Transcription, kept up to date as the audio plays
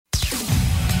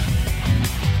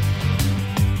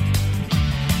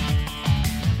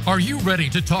Are you ready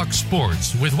to talk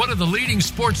sports with one of the leading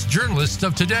sports journalists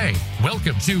of today?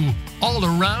 Welcome to All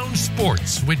Around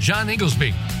Sports with John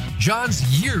Inglesby.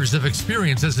 John's years of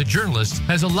experience as a journalist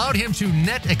has allowed him to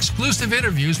net exclusive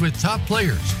interviews with top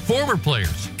players, former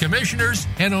players, commissioners,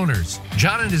 and owners.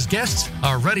 John and his guests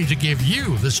are ready to give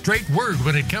you the straight word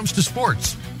when it comes to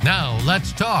sports. Now,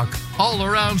 let's talk All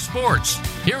Around Sports.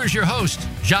 Here is your host,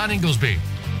 John Inglesby.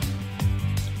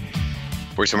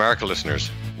 Voice America listeners,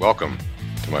 welcome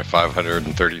to my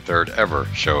 533rd ever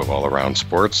show of All Around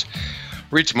Sports.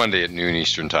 Each Monday at noon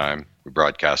Eastern Time, we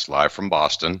broadcast live from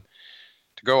Boston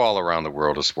to go all around the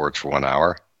world of sports for 1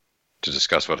 hour, to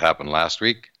discuss what happened last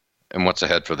week and what's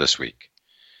ahead for this week.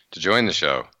 To join the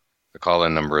show, the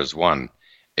call-in number is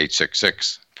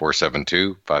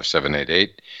 1-866-472-5788,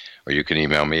 or you can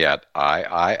email me at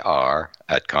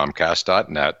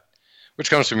iir@comcast.net, which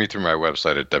comes to me through my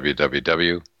website at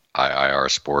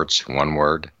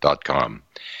www.iirsports.com.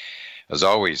 As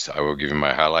always, I will give you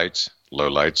my highlights,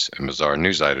 lowlights, and bizarre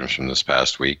news items from this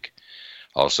past week.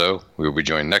 Also, we will be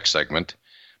joined next segment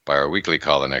by our weekly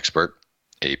call-in expert,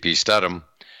 AP Stedham,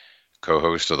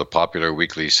 co-host of the popular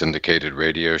weekly syndicated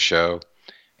radio show,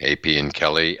 AP and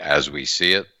Kelly As We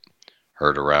See It,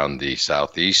 heard around the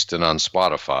Southeast and on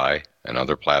Spotify and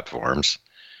other platforms,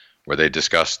 where they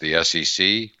discuss the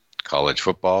SEC, college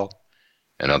football,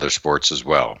 and other sports as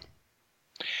well.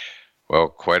 Well,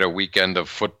 quite a weekend of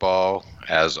football,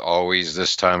 as always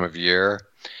this time of year.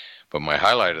 But my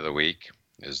highlight of the week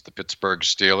is the Pittsburgh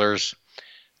Steelers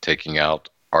taking out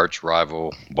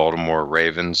arch-rival Baltimore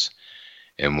Ravens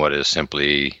in what is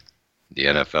simply the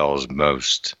NFL's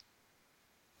most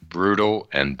brutal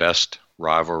and best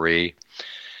rivalry.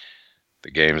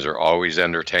 The games are always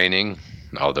entertaining,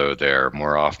 although they're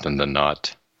more often than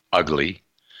not ugly.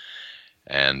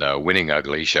 And winning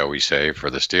ugly, shall we say, for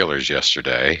the Steelers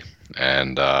yesterday.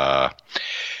 And,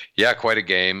 quite a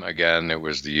game. Again, it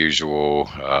was the usual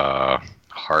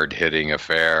hard-hitting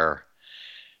affair.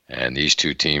 And these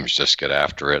two teams just get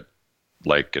after it.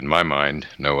 Like, in my mind,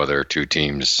 no other two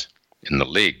teams in the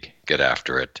league get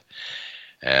after it.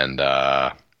 And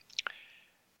the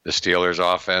Steelers'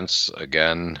 offense,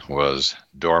 again, was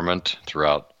dormant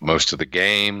throughout most of the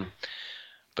game.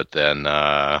 But then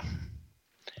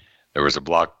there was a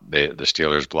block. The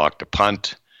Steelers blocked a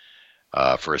punt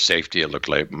for a safety. It looked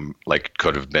like it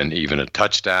could have been even a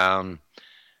touchdown.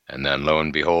 And then, lo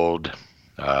and behold,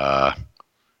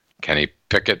 Kenny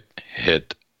Pickett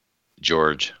hit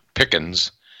George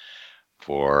Pickens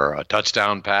for a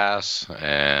touchdown pass,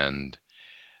 and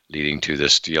leading to the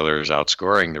Steelers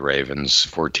outscoring the Ravens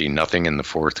 14-0 in the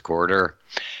fourth quarter.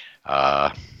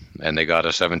 And they got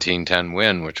a 17-10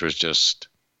 win, which was just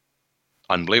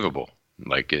unbelievable.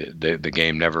 Like, the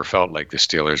game never felt like the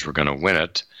Steelers were going to win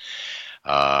it.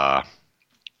 The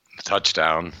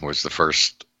touchdown was the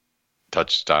first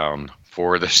touchdown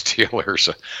for the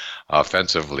Steelers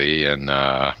offensively in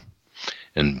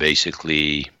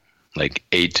basically like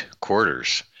 8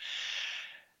 quarters.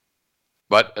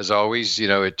 But as always,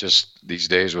 it just these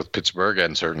days with Pittsburgh,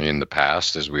 and certainly in the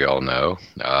past, as we all know,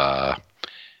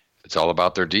 it's all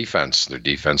about their defense. Their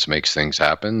defense makes things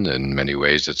happen. In many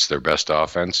ways, it's their best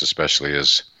offense, especially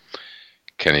as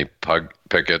Kenny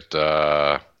Pickett,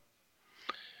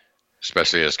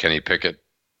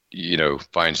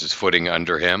 finds his footing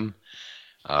under him.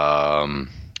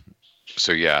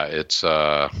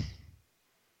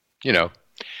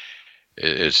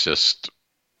 It's just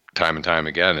time and time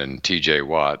again. And TJ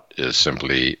Watt is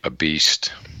simply a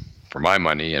beast for my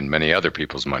money and many other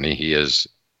people's money. He is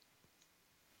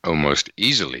almost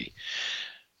easily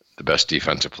the best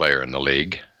defensive player in the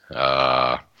league.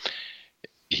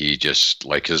 He just,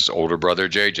 like his older brother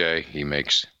JJ, he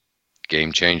makes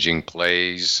game-changing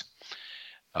plays.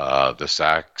 The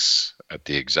sacks at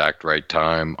the exact right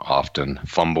time, often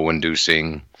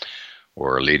fumble-inducing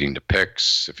or leading to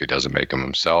picks if he doesn't make them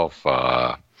himself.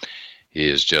 He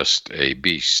is just a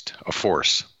beast, a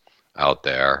force out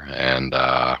there. And,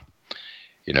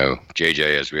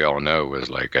 JJ, as we all know, was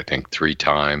I think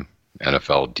 3-time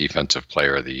NFL Defensive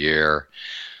Player of the Year,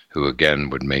 who again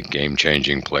would make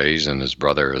game-changing plays, and his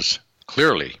brother is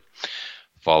clearly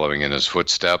following in his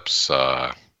footsteps.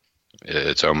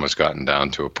 It's almost gotten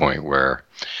down to a point where,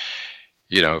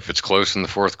 if it's close in the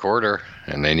fourth quarter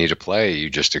and they need a play, you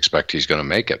just expect he's going to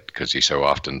make it because he so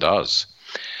often does.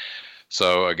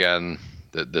 So again,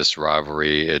 this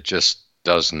rivalry, it just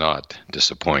does not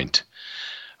disappoint.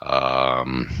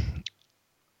 And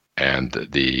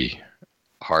the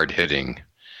hard-hitting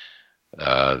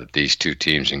that these two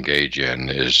teams engage in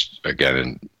is,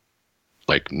 again,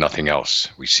 like nothing else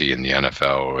we see in the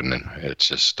NFL. And it's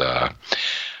just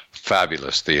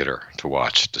fabulous theater to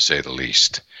watch, to say the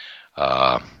least.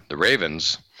 The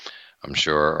Ravens, I'm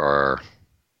sure, are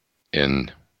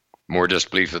in more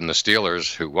disbelief than the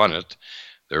Steelers, who won it.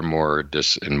 They're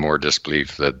in more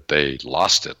disbelief that they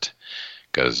lost it,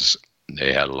 because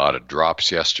they had a lot of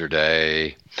drops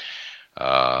yesterday.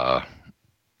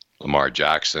 Lamar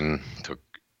Jackson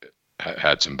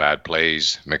had some bad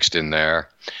plays mixed in there.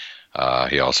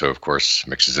 He also, of course,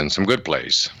 mixes in some good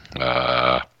plays.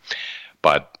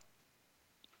 But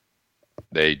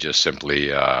they just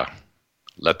simply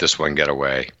let this one get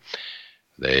away.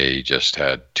 They just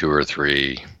had 2 or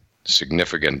 3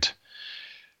 significant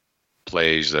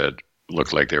plays that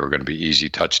looked like they were going to be easy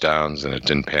touchdowns, and it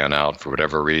didn't pan out for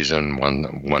whatever reason.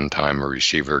 One time a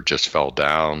receiver just fell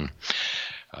down.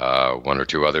 1 or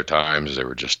 2 other times they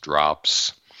were just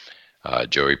drops.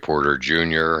 Joey Porter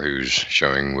Jr., who's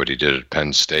showing what he did at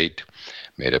Penn State,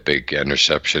 made a big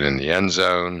interception in the end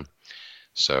zone.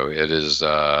 So it is,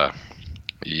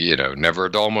 never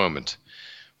a dull moment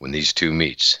when these two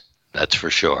meets. That's for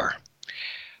sure.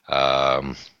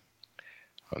 On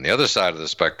the other side of the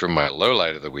spectrum, my low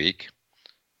light of the week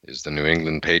is the New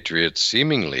England Patriots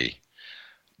seemingly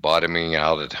bottoming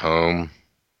out at home,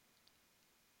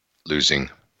 losing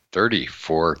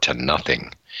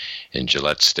 34-0 in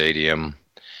Gillette Stadium.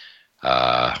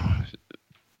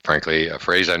 Frankly, a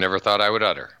phrase I never thought I would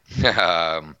utter.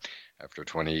 After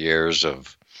 20 years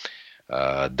of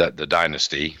the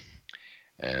dynasty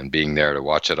and being there to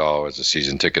watch it all as a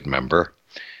season ticket member.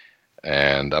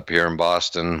 And up here in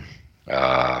Boston,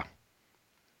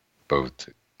 both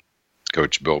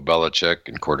Coach Bill Belichick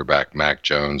and quarterback Mac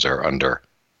Jones are under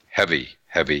heavy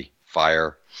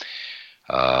fire.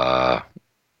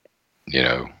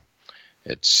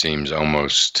 It seems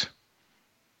almost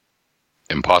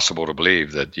impossible to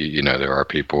believe that, there are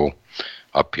people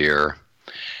up here,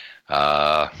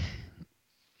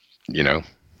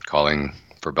 calling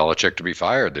for Belichick to be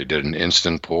fired. They did an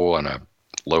instant poll on a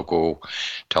local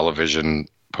television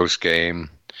post-game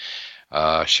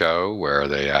show where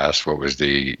they asked what was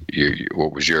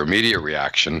your immediate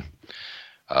reaction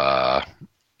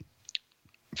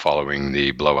following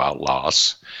the blowout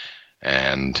loss.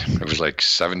 And it was like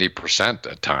 70%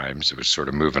 at times. It was sort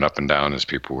of moving up and down as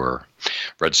people were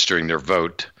registering their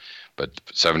vote. But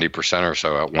 70% or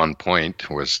so at one point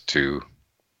was to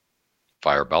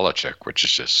fire Belichick, which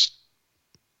is just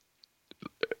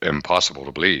impossible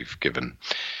to believe given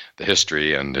the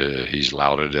history. And he's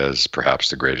lauded as perhaps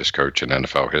the greatest coach in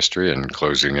NFL history and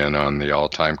closing in on the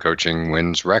all-time coaching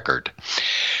wins record.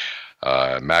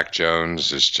 Mac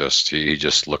Jones is he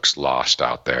just looks lost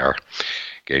out there.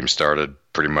 Game started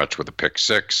pretty much with a pick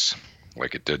six,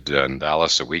 like it did in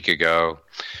Dallas a week ago.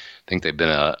 I think they've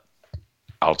been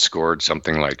outscored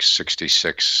something like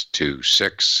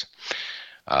 66-6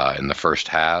 in the first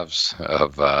halves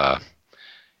of the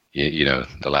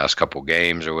last couple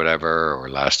games or whatever, or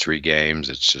last 3 games.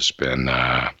 It's just been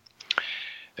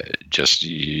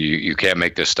you can't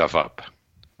make this stuff up,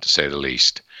 to say the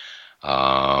least.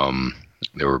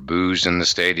 There were boos in the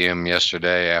stadium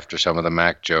yesterday after some of the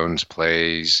Mac Jones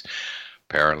plays.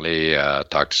 Apparently,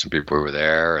 talked to some people who were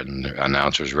there, and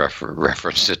announcers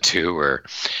referenced it too, where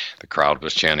the crowd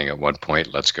was chanting at one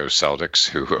point, "Let's go Celtics,"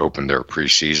 who opened their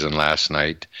preseason last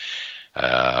night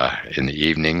in the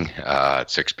evening at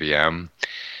 6 p.m.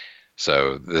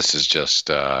 So this is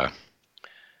just,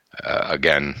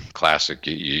 again, classic.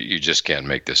 You just can't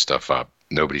make this stuff up.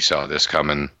 Nobody saw this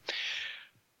coming.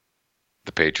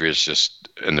 The Patriots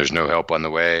and there's no help on the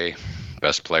way.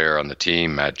 Best player on the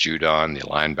team, Matt Judon, the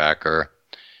linebacker,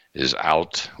 is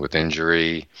out with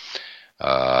injury.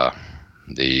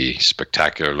 The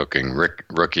spectacular-looking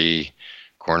rookie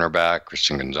cornerback,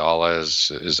 Christian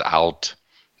Gonzalez, is out,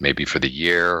 maybe for the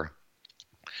year.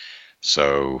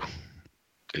 So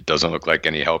it doesn't look like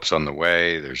any help's on the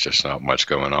way. There's just not much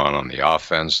going on the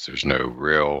offense. There's no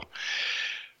real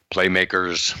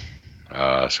playmakers.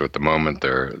 So at the moment,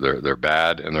 they're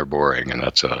bad and they're boring, and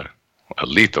that's a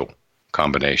lethal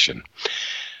combination.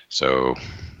 So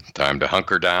time to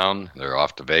hunker down. They're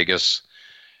off to Vegas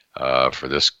for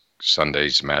this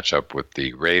Sunday's matchup with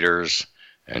the Raiders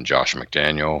and Josh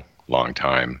McDaniel,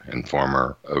 longtime and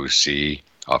former OC,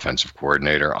 offensive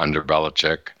coordinator under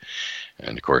Belichick.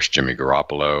 And, of course, Jimmy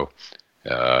Garoppolo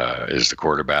is the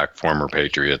quarterback, former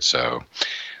Patriot. So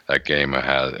that game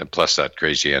had, plus that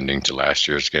crazy ending to last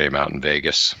year's game out in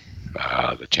Vegas,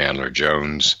 the Chandler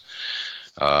Jones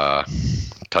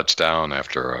touchdown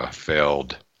after a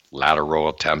failed lateral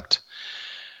attempt.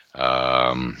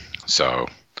 So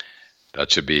that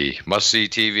should be must-see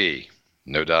TV,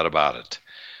 no doubt about it.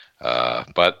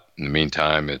 But in the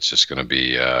meantime, it's just going to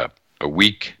be a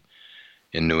week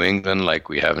in New England like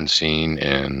we haven't seen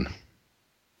in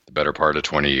the better part of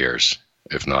 20 years,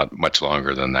 if not much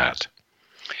longer than that.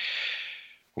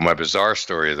 Well, my bizarre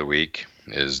story of the week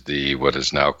is what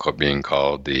is now being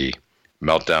called the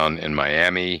meltdown in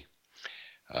Miami.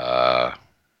 I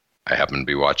happened to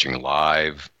be watching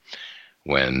live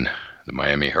when the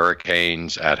Miami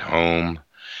Hurricanes at home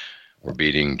were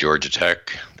beating Georgia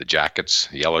Tech, the Jackets,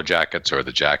 the Yellow Jackets, or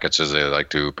the Jackets as they like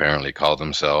to apparently call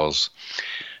themselves.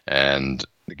 And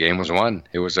the game was won.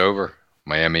 It was over.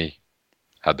 Miami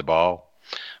had the ball.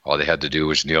 All they had to do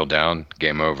was kneel down.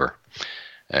 Game over.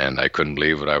 And I couldn't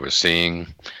believe what I was seeing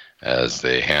as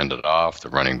they handed off. The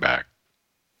running back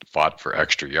fought for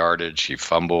extra yardage. He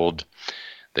fumbled.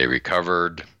 They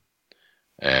recovered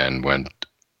and went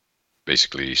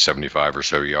basically 75 or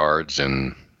so yards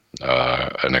in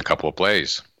a couple of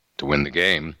plays to win the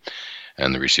game.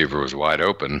 And the receiver was wide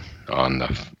open on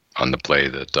the play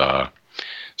that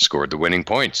scored the winning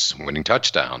winning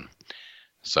touchdown.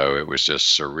 So it was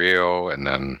just surreal. And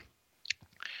then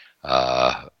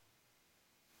I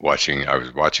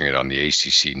was watching it on the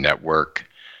ACC network,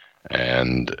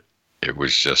 and it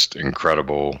was just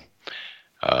incredible.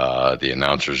 The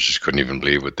announcers just couldn't even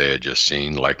believe what they had just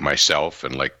seen, like myself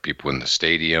and like people in the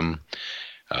stadium.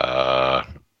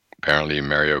 Apparently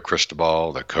Mario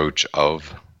Cristobal, the coach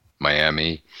of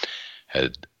Miami,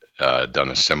 had done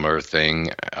a similar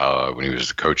thing when he was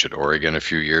the coach at Oregon a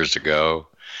few years ago,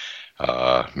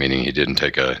 meaning he didn't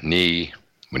take a knee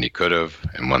when he could have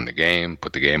and won the game,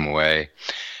 put the game away.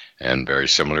 And very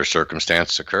similar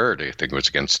circumstance occurred. I think it was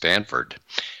against Stanford.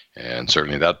 And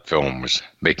certainly that film was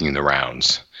making the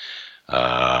rounds.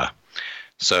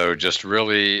 So just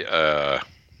really a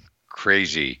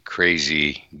crazy,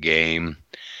 crazy game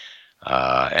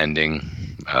ending.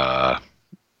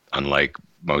 Unlike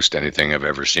most anything I've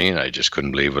ever seen, I just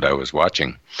couldn't believe what I was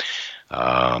watching.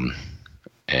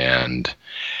 And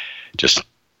just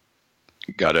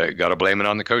gotta blame it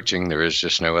on the coaching. There is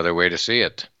just no other way to see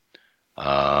it.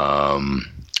 Of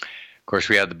course,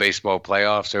 we had the baseball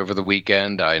playoffs over the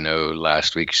weekend. I know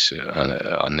last week's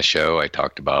on the show I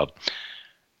talked about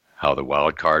how the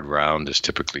wild card round is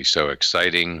typically so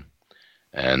exciting,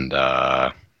 and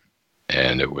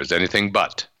it was anything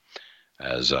but,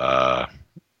 as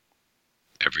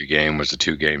every game was a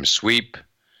 2-game sweep,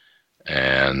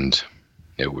 and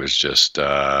it was just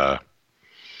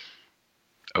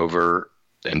over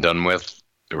and done with.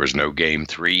 There was no game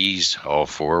threes. All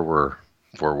four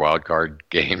wild card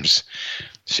games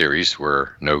series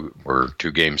were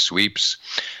 2-game sweeps.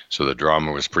 So the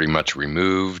drama was pretty much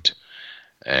removed,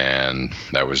 and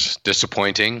that was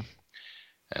disappointing.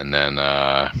 And then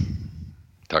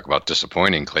talk about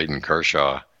disappointing. Clayton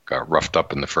Kershaw got roughed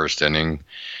up in the first inning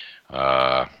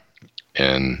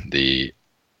in the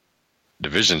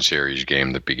division series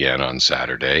game that began on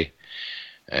Saturday.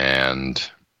 And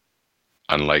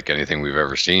unlike anything we've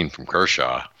ever seen from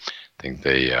Kershaw, I think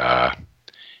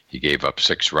he gave up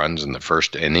 6 runs in the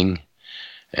first inning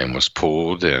and was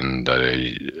pulled, and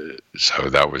so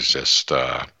that was just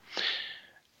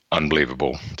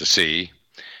unbelievable to see.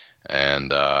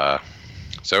 And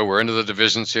so we're into the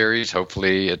division series.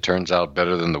 Hopefully it turns out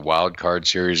better than the wild card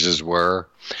series were.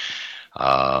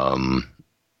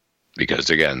 Because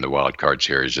again, the wild card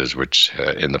series, which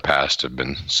in the past have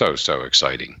been so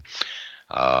exciting.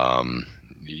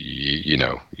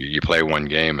 You play one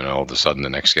game and all of a sudden the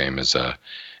next game is a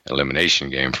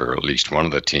elimination game for at least one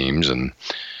of the teams, and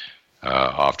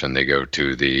often they go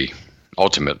to the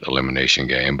ultimate elimination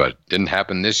game, but didn't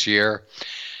happen this year,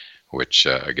 which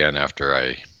again, after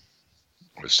I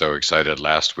was so excited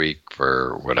last week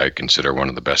for what I consider one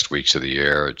of the best weeks of the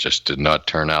year, it just did not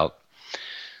turn out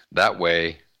that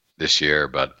way this year.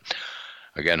 But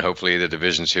again, hopefully the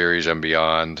division series and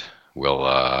beyond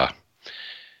will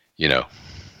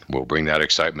we'll bring that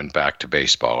excitement back to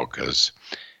baseball, because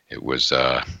it was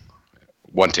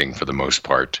wanting for the most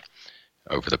part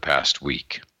over the past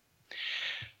week.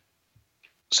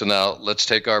 So now let's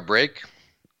take our break,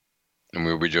 and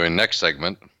we'll be joined next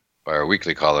segment by our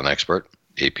weekly call-in expert,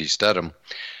 AP Stedham,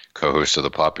 co-host of the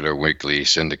popular weekly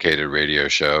syndicated radio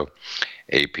show,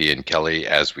 AP and Kelly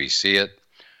As We See It,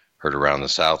 heard around the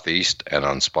Southeast and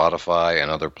on Spotify and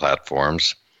other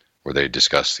platforms, where they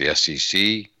discuss the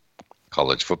SEC,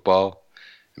 college football,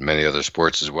 and many other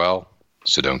sports as well.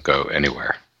 So don't go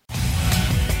anywhere.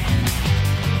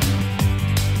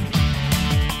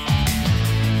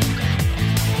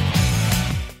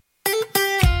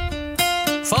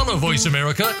 Follow Voice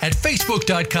America at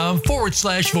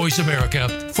Facebook.com/Voice America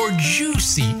for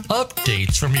juicy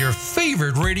updates from your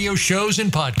favorite radio shows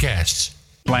and podcasts.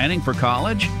 Planning for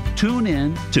college? Tune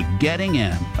in to Getting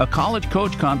In, a college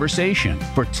coach conversation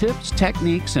for tips,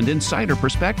 techniques, and insider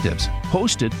perspectives.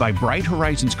 Hosted by Bright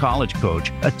Horizons College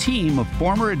Coach, a team of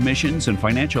former admissions and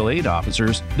financial aid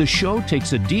officers, the show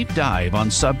takes a deep dive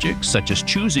on subjects such as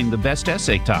choosing the best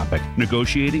essay topic,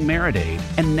 negotiating merit aid,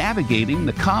 and navigating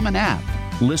the Common App.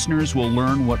 Listeners will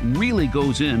learn what really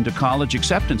goes into college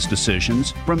acceptance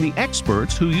decisions from the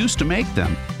experts who used to make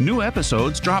them. New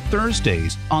episodes drop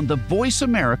Thursdays on the Voice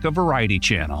America Variety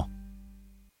Channel.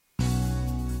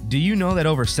 Do you know that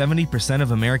over 70%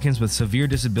 of Americans with severe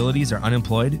disabilities are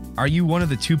unemployed? Are you one of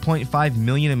the 2.5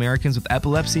 million Americans with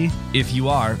epilepsy? If you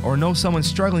are, or know someone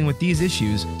struggling with these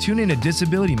issues, tune in to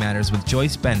Disability Matters with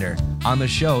Joyce Bender. On the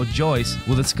show, Joyce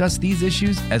will discuss these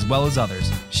issues as well as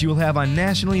others. She will have on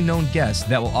nationally known guests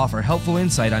that will offer helpful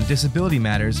insight on disability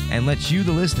matters and let you,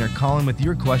 the listener, call in with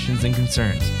your questions and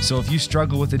concerns. So if you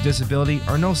struggle with a disability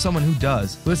or know someone who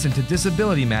does, listen to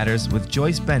Disability Matters with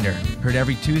Joyce Bender, heard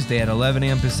every Tuesday at 11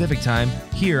 a.m. Pacific Time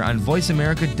here on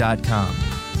VoiceAmerica.com.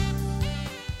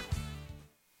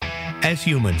 As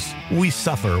humans, we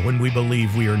suffer when we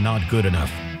believe we are not good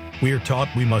enough. We are taught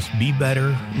we must be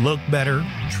better, look better,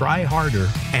 try harder,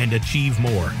 and achieve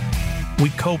more.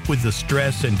 We cope with the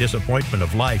stress and disappointment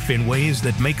of life in ways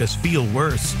that make us feel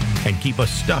worse and keep us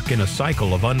stuck in a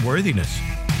cycle of unworthiness.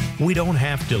 We don't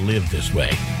have to live this way.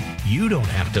 You don't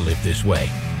have to live this way.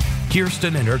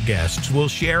 Kirsten and her guests will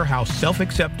share how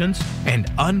self-acceptance and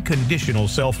unconditional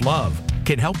self-love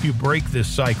can help you break this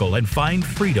cycle and find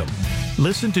freedom.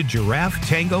 Listen to Giraffe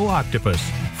Tango Octopus,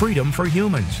 Freedom for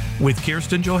Humans, with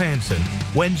Kirsten Johansson,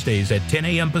 Wednesdays at 10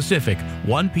 a.m. Pacific,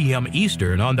 1 p.m.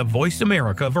 Eastern on the Voice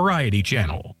America Variety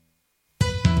Channel.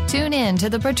 Tune in to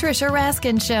The Patricia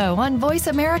Raskin Show on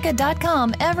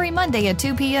VoiceAmerica.com every Monday at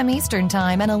 2 p.m. Eastern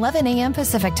Time and 11 a.m.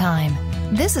 Pacific Time.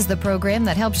 This is the program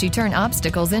that helps you turn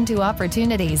obstacles into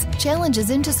opportunities, challenges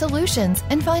into solutions,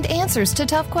 and find answers to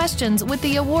tough questions with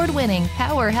the award-winning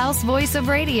powerhouse voice of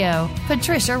radio,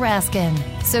 Patricia Raskin.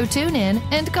 So tune in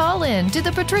and call in to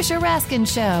The Patricia Raskin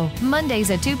Show,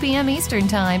 Mondays at 2 p.m. Eastern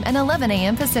Time and 11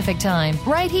 a.m. Pacific Time,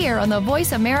 right here on the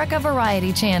Voice America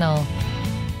Variety Channel.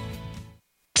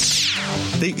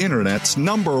 The Internet's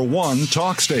 #1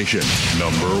 talk station.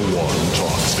 #1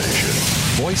 talk station.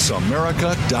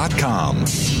 VoiceAmerica.com.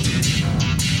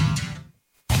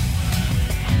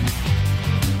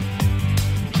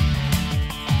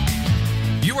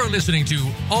 You are listening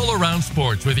to All Around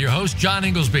Sports with your host, John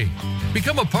Inglesby.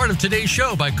 Become a part of today's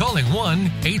show by calling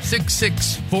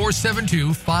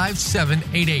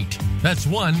 1-866-472-5788. That's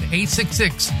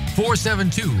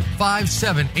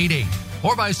 1-866-472-5788.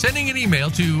 Or by sending an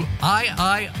email to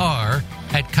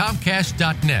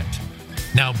iir@comcast.net.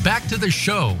 Now back to the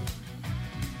show.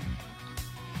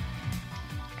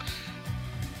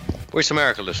 Voice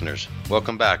America listeners,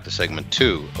 welcome back to segment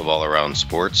 2 of All Around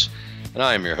Sports, and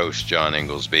I am your host, John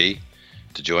Inglesby.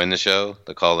 To join the show,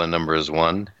 the call-in number is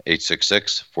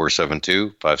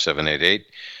 1-866-472-5788,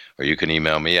 or you can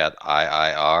email me at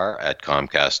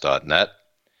iir@comcast.net.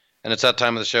 And it's that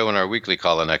time of the show when our weekly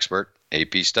call-in expert,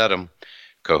 AP Stedham,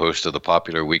 co-host of the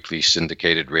popular weekly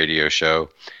syndicated radio show,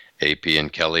 AP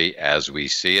and Kelly As We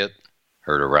See It,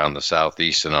 heard around the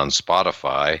Southeast and on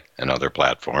Spotify and other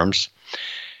platforms,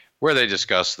 where they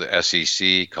discuss the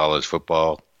SEC, college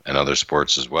football, and other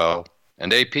sports as well.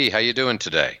 And AP, how you doing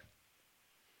today?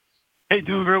 Hey,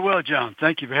 doing very well, John.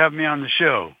 Thank you for having me on the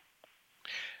show.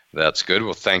 That's good.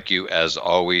 Well, thank you, as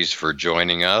always, for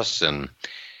joining us. And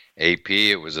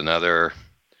AP, it was another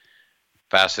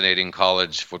fascinating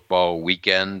college football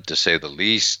weekend, to say the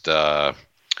least. And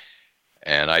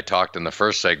I talked in the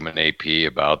first segment, AP,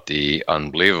 about the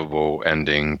unbelievable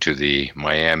ending to the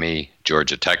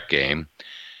Miami-Georgia Tech game.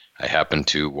 I happened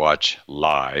to watch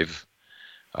live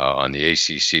on the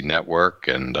ACC network,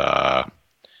 and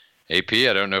AP,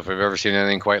 I don't know if I've ever seen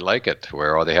anything quite like it,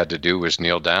 where all they had to do was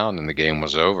kneel down and the game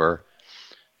was over.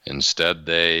 Instead,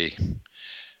 they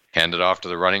handed off to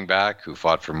the running back, who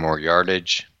fought for more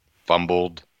yardage,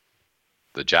 fumbled,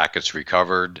 the Jackets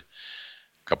recovered.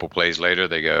 A couple plays later,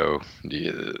 they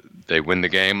win the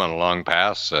game on a long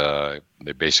pass. They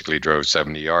basically drove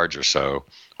 70 yards or so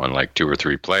on like 2 or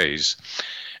 3 plays.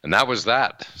 And that was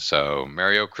that. So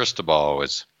Mario Cristobal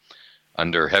was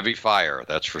under heavy fire,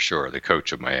 that's for sure, the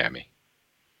coach of Miami.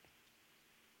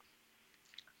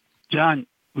 John,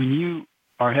 when you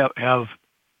are I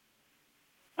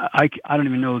don't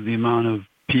even know the amount of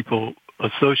people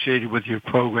associated with your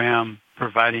program,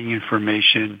 providing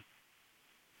information,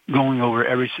 going over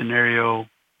every scenario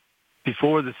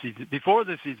before the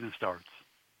season starts,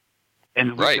 and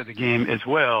the week of the game as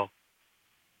well.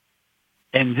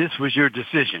 And this was your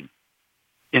decision.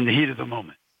 in the heat of the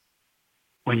moment.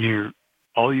 When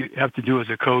all you have to do as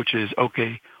a coach is,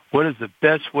 okay, what is the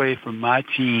best way for my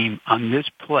team on this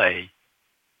play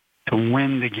to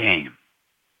win the game?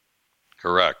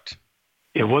 Correct.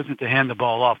 It wasn't to hand the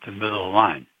ball off to the middle of the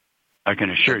line, I can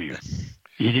assure you.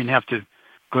 He didn't have to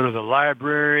go to the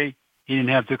library. He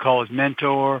didn't have to call his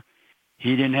mentor.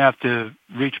 He didn't have to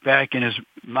reach back in his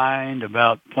mind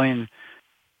about playing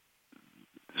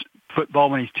football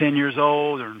when he's 10 years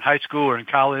old or in high school or in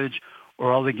college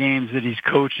or all the games that he's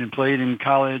coached and played in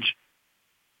college.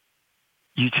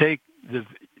 You take the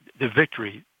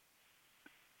victory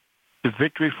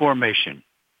formation.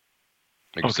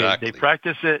 Exactly. Okay, they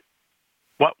practice it.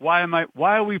 Why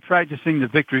are we practicing the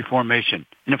victory formation?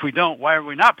 And if we don't, why are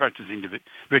we not practicing the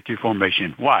victory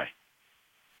formation? Why?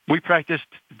 We practiced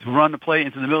to run the play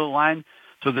into the middle of the line,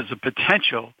 so there's a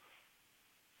potential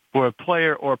for a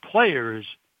player or players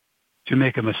to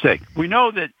make a mistake. We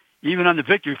know that even on the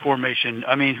victory formation,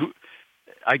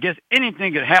 I guess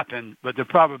anything could happen, but the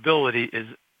probability is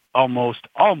almost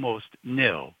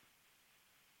nil.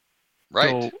 Right.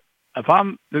 So if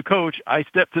I'm the coach, I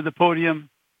step to the podium.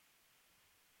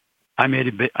 I made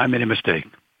a mistake.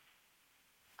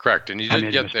 Correct, and you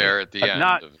did get there at the end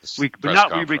of this we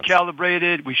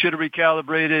recalibrated. We should have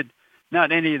recalibrated.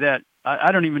 Not any of that.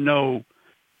 I don't even know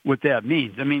what that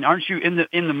means. Aren't you in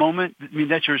the moment?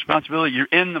 That's your responsibility. You're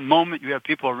in the moment. You have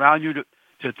people around you to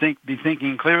be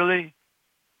thinking clearly.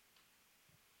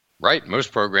 Right.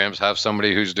 Most programs have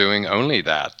somebody who's doing only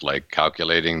that, like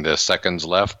calculating the seconds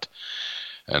left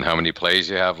and how many plays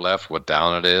you have left, what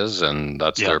down it is, and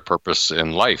that's their purpose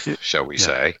in life, shall we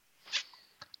say.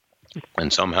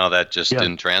 And somehow that just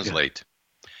didn't translate.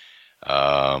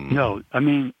 No,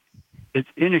 it's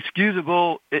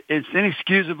inexcusable. It's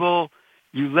inexcusable.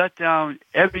 You let down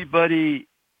everybody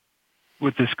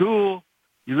with the school.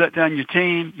 You let down your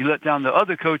team. You let down the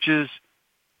other coaches.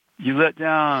 You let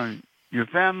down your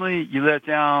family. You let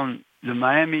down the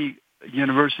Miami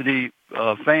University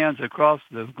fans across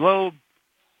the globe.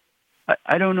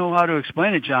 I don't know how to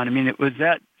explain it, John. It was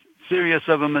that serious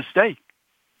of a mistake.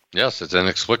 Yes, it's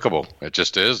inexplicable. It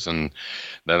just is. And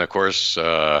then, of course,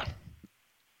 they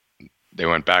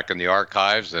went back in the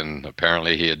archives, and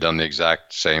apparently he had done the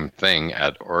exact same thing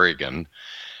at Oregon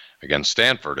against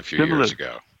Stanford a few years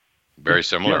ago. Very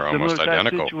similar, almost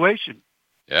identical. Situation.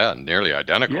 Yeah, nearly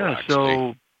identical, actually.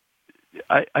 So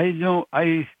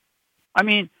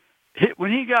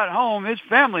when he got home, his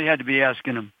family had to be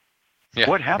asking him,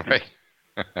 what happened? Right.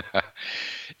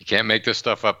 You can't make this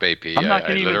stuff up, AP. I'm not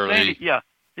going to even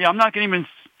say I'm not going to even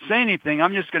say anything.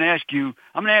 I'm just going to ask you.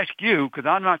 I'm going to ask you because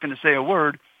I'm not going to say a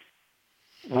word.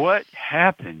 What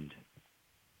happened?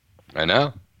 I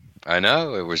know.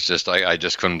 It was just I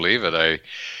just couldn't believe it. I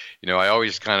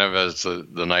always kind of, as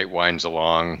the night winds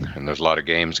along and there's a lot of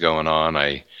games going on,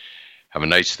 I have a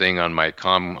nice thing on my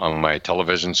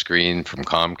television screen from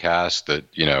Comcast that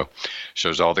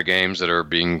shows all the games that are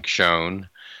being shown,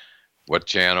 what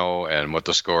channel and what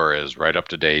the score is, right up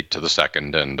to date to the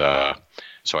second. And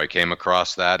so I came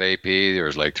across that, AP. There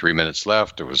was like 3 minutes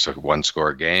left. It was a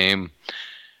one-score game.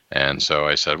 And so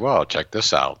I said, well, check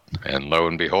this out. And lo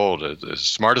and behold, it's the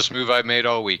smartest move I've made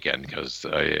all weekend because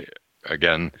I,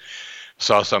 again,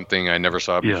 saw something I never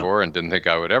saw before and didn't think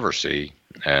I would ever see.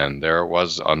 And there it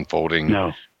was unfolding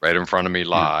right in front of me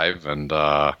live. And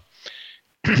so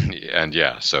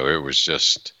it was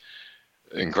just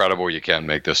incredible. You can't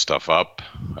make this stuff up.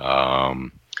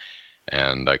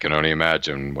 And I can only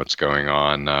imagine what's going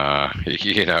on,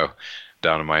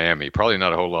 down in Miami. Probably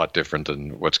not a whole lot different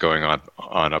than what's going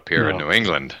on up here in New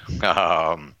England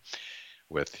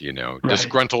with,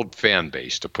 disgruntled fan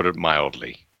base, to put it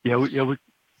mildly. We'll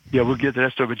get to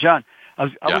that story. But, John,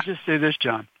 I would just say this,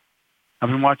 John. I've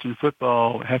been watching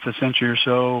football half a century or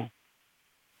so,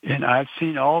 and I've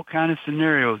seen all kind of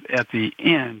scenarios at the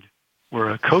end where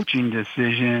a coaching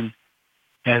decision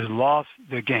has lost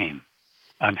the game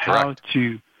on how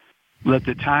to let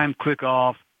the time click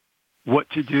off, what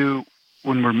to do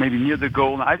when we're maybe near the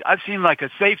goal. I've seen like a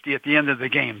safety at the end of the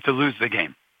game to lose the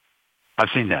game.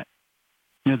 I've seen that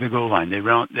near the goal line. They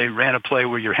ran a play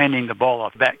where you're handing the ball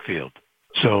off backfield.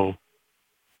 So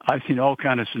I've seen all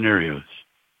kind of scenarios.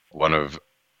 One of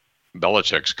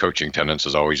Belichick's coaching tenets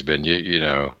has always been,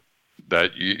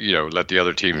 that let the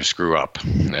other team screw up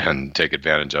and take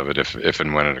advantage of it if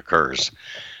and when it occurs.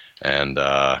 And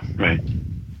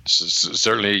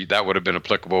certainly that would have been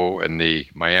applicable in the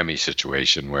Miami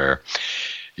situation where,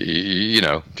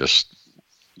 just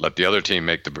let the other team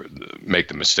make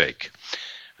the mistake.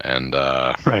 And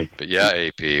but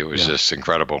AP, it was just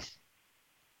incredible.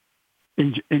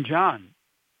 And John,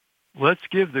 let's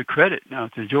give the credit now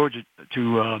to Georgia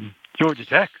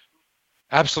Tech.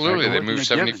 Absolutely, Like, they moved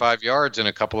 75 yards in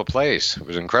a couple of plays. It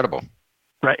was incredible.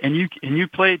 Right, and you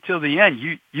played till the end.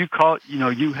 You caught,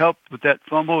 you helped with that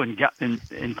fumble and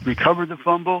recovered the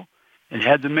fumble and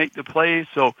had to make the plays.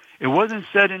 So it wasn't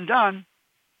said and done.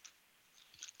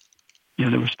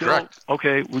 There was still Correct.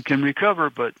 Okay, we can recover,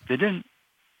 but they didn't.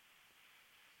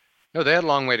 No, they had a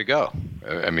long way to go.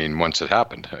 I mean, once it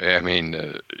happened.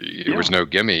 It was no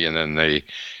gimme, and then they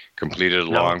completed a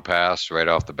long pass right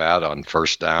off the bat on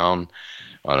first down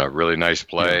on a really nice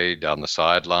play down the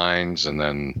sidelines, and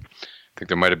then I think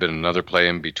there might have been another play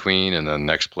in between, and then the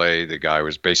next play, the guy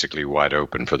was basically wide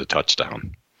open for the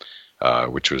touchdown,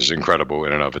 which was incredible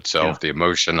in and of itself. The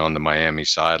emotion on the Miami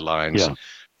sidelines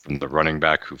from the running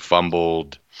back who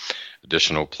fumbled,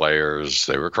 additional players,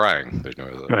 they were crying. There's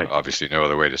obviously no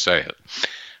other way to say it.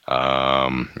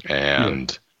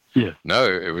 No,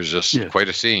 it was just quite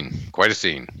a scene.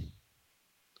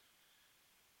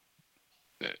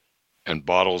 And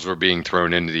bottles were being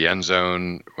thrown into the end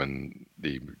zone when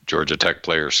the Georgia Tech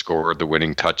player scored the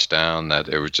winning touchdown. That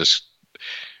it was just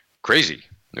crazy.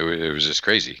 It was just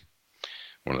crazy.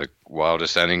 One of the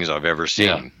wildest innings I've ever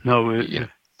seen.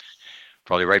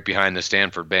 Probably right behind the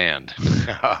Stanford band.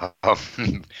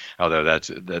 Although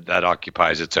that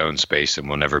occupies its own space and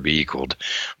will never be equaled.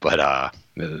 But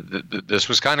this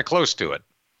was kind of close to it.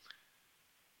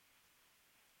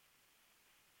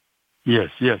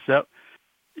 Yes.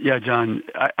 John,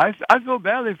 I feel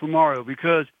badly for Mario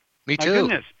because me too. My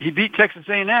goodness, he beat Texas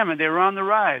A&M and they were on the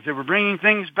rise. They were bringing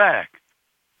things back.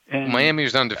 And Miami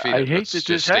was undefeated. I hate Let's that just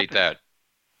this state that.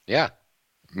 Yeah,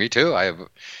 me too.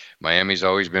 Miami's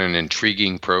always been an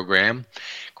intriguing program,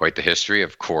 quite the history,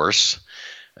 of course.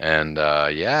 And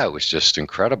it was just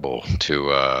incredible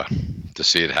to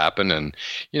see it happen. And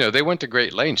they went to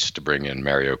great lengths to bring in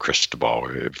Mario Cristobal,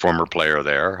 a former player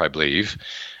there, I believe,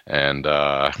 and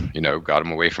got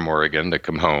him away from Oregon to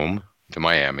come home to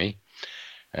Miami.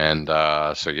 And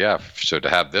so to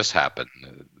have this happen,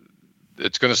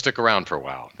 it's going to stick around for a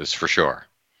while. That's for sure.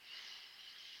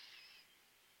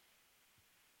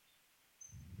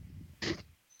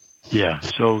 Yeah.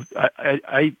 So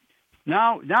I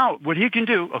now what he can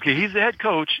do. Okay, he's the head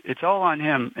coach. It's all on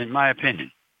him, in my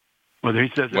opinion. Whether he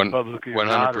says that publicly or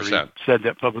not, or he said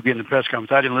that publicly in the press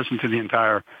conference. I didn't listen to the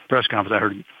entire press conference. I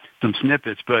heard some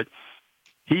snippets, but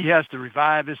he has to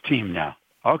revive his team now.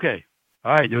 Okay.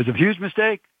 All right. There was a huge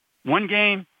mistake. One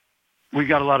game. We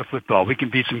got a lot of football. We can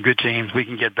beat some good teams. We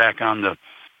can get back on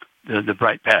the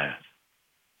bright path.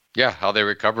 Yeah. How they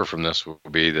recover from this will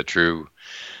be the true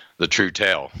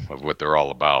tale of what they're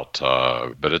all about.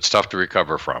 But it's tough to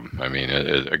recover from. I mean,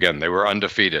 again, they were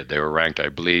undefeated. They were ranked, I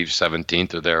believe,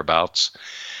 17th or thereabouts.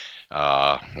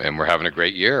 And we're having a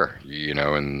great year,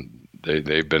 and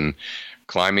they've been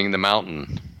climbing the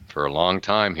mountain for a long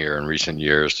time here in recent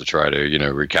years to try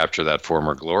to, recapture that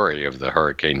former glory of the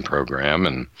Hurricane program.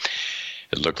 And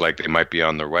it looked like they might be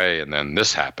on their way. And then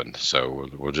this happened. So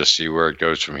we'll just see where it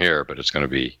goes from here. But it's going to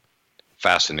be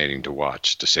fascinating to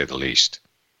watch, to say the least.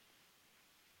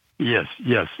 Yes.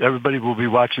 Everybody will be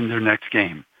watching their next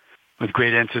game with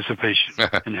great anticipation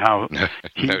and how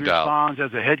he responds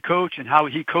as a head coach and how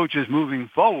he coaches moving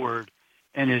forward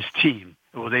and his team.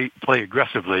 Will they play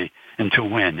aggressively and to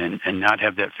win and not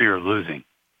have that fear of losing?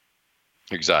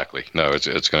 Exactly. No,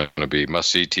 it's going to be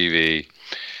must-see TV,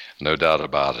 no doubt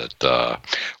about it.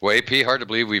 Well, AP, hard to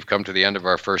believe we've come to the end of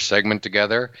our first segment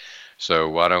together. So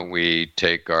why don't we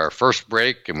take our first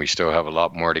break, and we still have a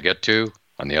lot more to get to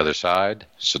on the other side,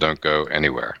 so don't go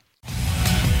anywhere.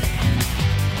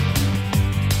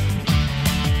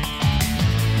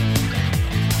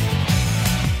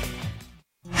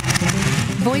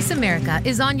 Voice America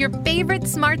is on your favorite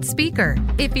smart speaker.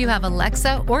 If you have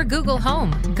Alexa or Google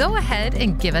Home, go ahead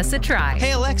and give us a try.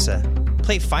 Hey Alexa,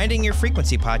 play Finding Your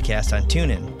Frequency podcast on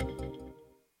TuneIn.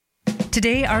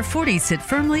 Today, our 40s sit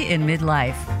firmly in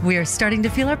midlife. We are starting to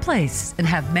feel our place and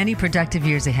have many productive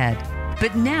years ahead.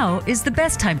 But now is the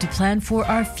best time to plan for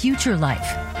our future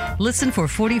life. Listen for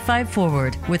 45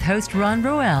 Forward with host Ron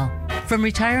Roel. From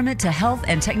retirement to health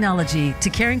and technology to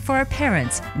caring for our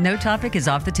parents, no topic is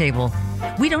off the table.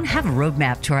 We don't have a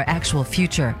roadmap to our actual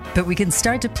future, but we can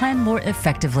start to plan more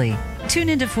effectively. Tune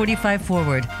into 45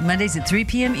 Forward, Mondays at 3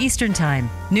 p.m. Eastern Time,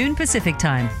 noon Pacific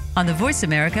Time, on the Voice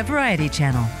America Variety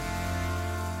Channel.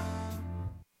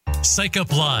 Psych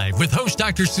Up Live with host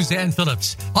Dr. Suzanne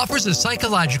Phillips offers a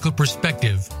psychological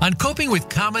perspective on coping with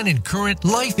common and current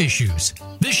life issues.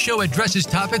 This show addresses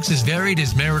topics as varied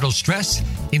as marital stress,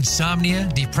 insomnia,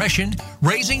 depression,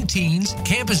 raising teens,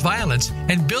 campus violence,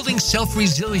 and building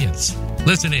self-resilience.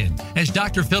 Listen in as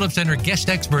Dr. Phillips and her guest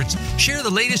experts share the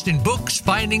latest in books,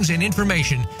 findings, and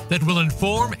information that will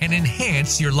inform and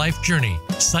enhance your life journey.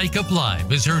 Psych Up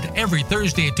Live is heard every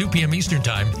Thursday at 2 p.m. Eastern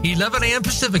Time, 11 a.m.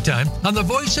 Pacific Time on the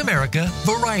Voice America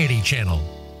Variety Channel.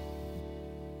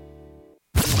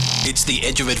 It's the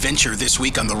Edge of Adventure this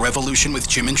week on The Revolution with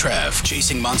Jim and Trav.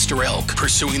 Chasing monster elk,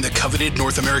 pursuing the coveted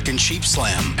North American sheep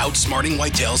slam, outsmarting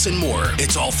whitetails, and more.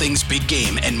 It's all things big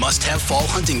game and must-have fall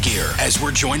hunting gear. As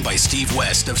we're joined by Steve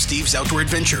West of Steve's Outdoor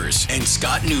Adventures and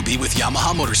Scott Newby with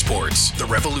Yamaha Motorsports. The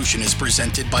Revolution is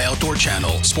presented by Outdoor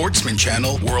Channel, Sportsman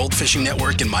Channel, World Fishing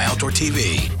Network, and My Outdoor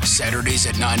TV. Saturdays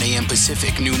at 9 a.m.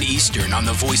 Pacific, noon Eastern on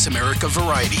the Voice America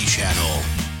Variety Channel.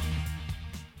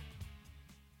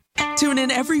 Tune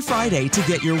in every Friday to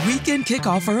get your weekend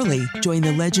kickoff early. Join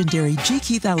the legendary G.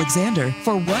 Keith Alexander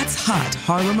for What's Hot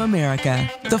Harlem America.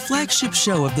 The flagship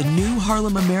show of the new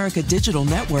Harlem America Digital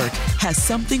Network has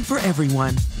something for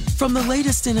everyone. From the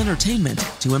latest in entertainment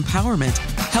to empowerment,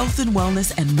 health and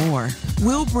wellness, and more,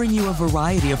 we'll bring you a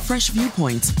variety of fresh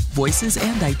viewpoints, voices,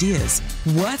 and ideas.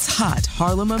 What's Hot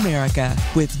Harlem America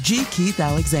with G. Keith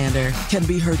Alexander can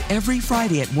be heard every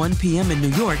Friday at 1 p.m. in New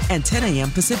York and 10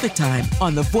 a.m. Pacific Time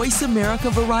on the Voice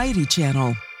America Variety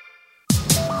Channel.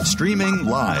 Streaming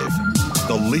live,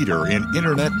 the leader in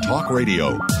Internet talk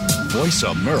radio,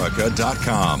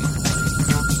 voiceamerica.com.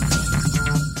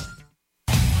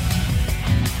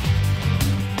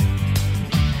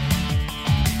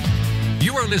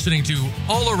 You are listening to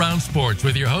All Around Sports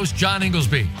with your host, John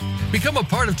Inglesby. Become a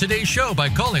part of today's show by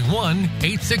calling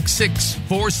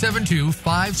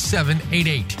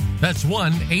 1-866-472-5788. That's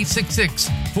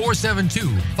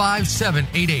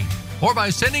 1-866-472-5788. Or by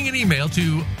sending an email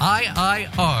to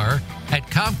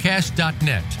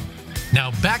iir@comcast.net.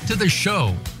 Now back to the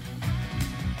show.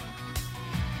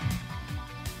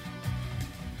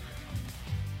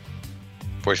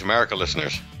 Voice America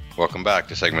listeners, welcome back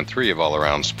to segment 3 of All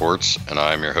Around Sports, and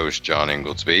I'm your host, John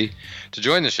Inglesby. To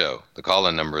join the show, the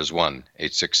call-in number is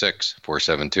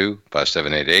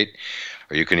 1-866-472-5788,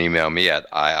 or you can email me at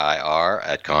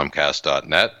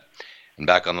iir@comcast.net. And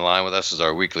back on the line with us is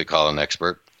our weekly call-in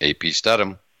expert, AP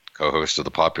Studham, co-host of the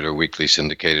popular weekly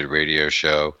syndicated radio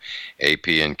show,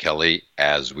 AP and Kelly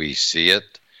As We See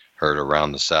It, heard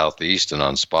around the Southeast and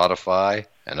on Spotify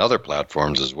and other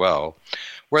platforms as well,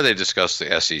 where they discuss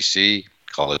the SEC,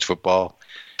 college football,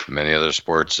 and many other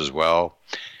sports as well.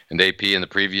 And AP, in the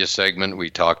previous segment,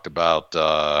 we talked about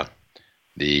the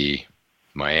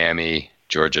Miami,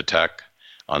 Georgia Tech,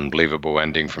 unbelievable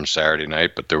ending from Saturday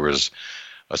night, but there was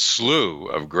a slew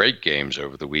of great games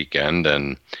over the weekend,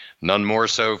 and none more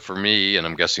so for me, and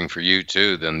I'm guessing for you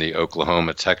too, than the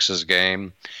Oklahoma-Texas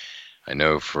game. I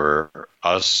know for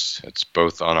us, it's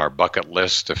both on our bucket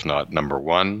list, if not number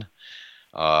one.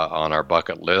 On our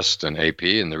bucket list and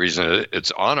AP. And the reason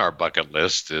it's on our bucket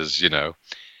list is, the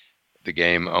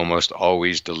game almost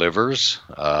always delivers.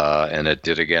 And it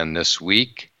did again this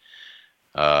week.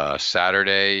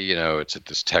 Saturday, it's at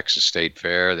this Texas State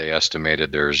Fair. They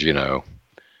estimated there's,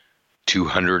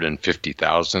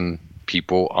 250,000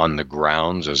 people on the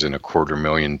grounds, as in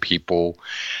 250,000 people.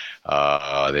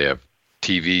 They have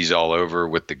TVs all over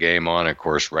with the game on. Of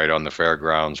course, right on the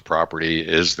fairgrounds property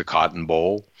is the Cotton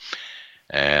Bowl.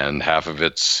 And half of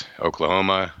it's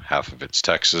Oklahoma, half of it's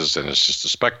Texas, and it's just a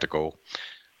spectacle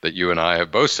that you and I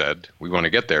have both said we want to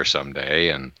get there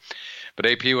someday. But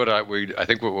AP, I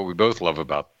think what we both love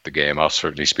about the game, I'll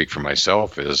certainly speak for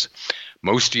myself, is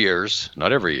most years,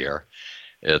 not every year,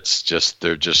 it's just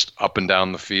they're just up and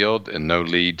down the field, and no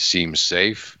lead seems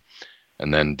safe.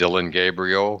 And then Dylan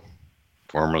Gabriel,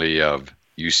 formerly of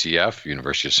UCF,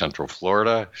 University of Central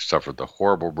Florida, suffered the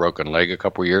horrible broken leg a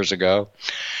couple years ago.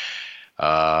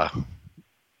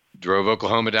 Drove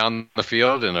Oklahoma down the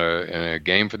field in a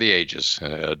game for the ages,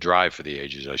 a drive for the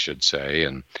ages, I should say,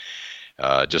 and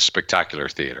just spectacular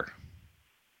theater.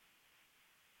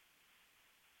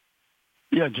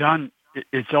 Yeah, John,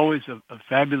 it's always a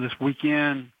fabulous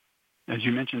weekend. As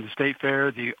you mentioned, the State Fair,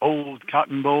 the old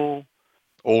Cotton Bowl.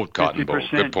 Old Cotton Bowl,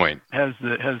 good point. Has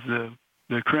the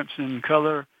crimson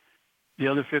color. The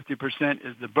other 50%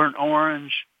 is the burnt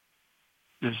orange.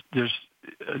 There's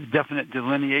a definite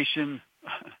delineation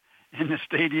in the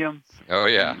stadium. Oh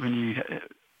yeah. When you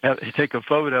take a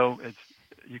photo,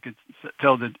 you can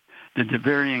tell the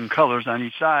varying colors on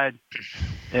each side.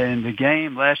 And the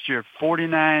game last year,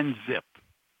 49-zip.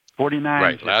 49.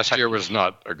 Right. Last year was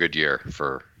not a good year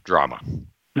for drama.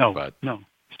 No.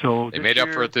 So they made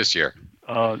up for it this year.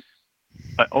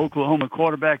 Oklahoma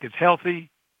quarterback is healthy,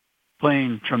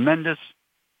 playing tremendous.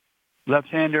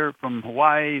 Left-hander from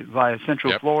Hawaii via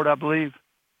Central Florida, I believe,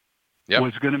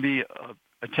 was going to be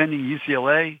attending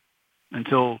UCLA.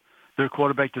 until their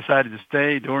quarterback decided to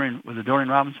stay. Dorian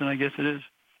Robinson, I guess it is.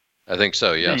 I think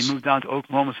so, yes. And he moved on to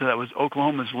Oklahoma, so that was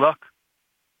Oklahoma's luck.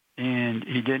 And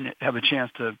he didn't have a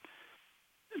chance to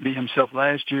be himself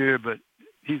last year, but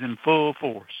he's in full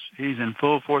force. He's in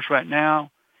full force right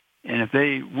now. And if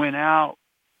they win out,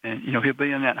 and, he'll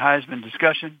be in that Heisman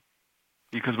discussion,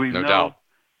 because we know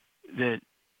that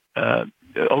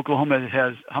Oklahoma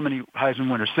has how many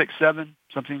Heisman winners? 6, 7,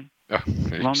 something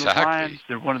along those lines.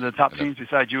 They're one of the top teams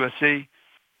besides USC.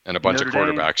 And a bunch of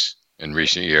quarterbacks in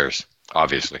recent years,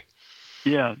 obviously.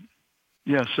 Yeah.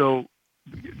 So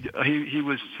he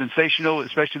was sensational,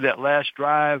 especially that last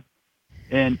drive.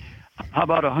 And how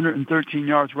about 113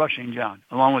 yards rushing, John,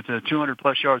 along with the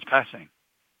 200-plus yards passing?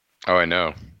 Oh, I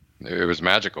know. It was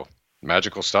magical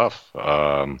stuff.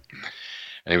 And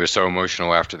he was so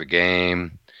emotional after the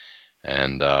game.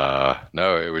 And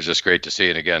no, it was just great to see.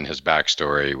 And again, his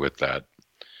backstory with that.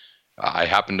 I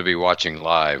happened to be watching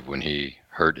live when he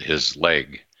hurt his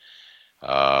leg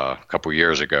a couple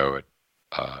years ago at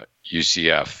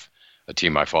UCF, a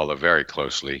team I follow very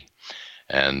closely.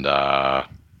 And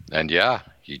yeah,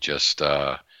 he just,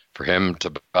 for him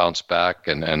to bounce back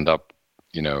and end up,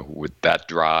 with that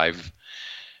drive.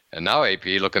 And now AP,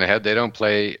 looking ahead, they don't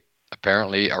play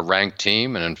apparently a ranked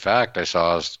team. And in fact, I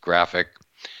saw a graphic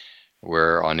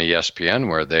where on ESPN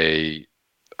where they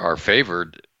are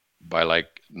favored by like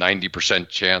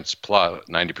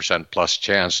 90% plus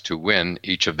chance to win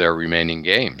each of their remaining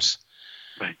games.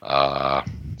 Right.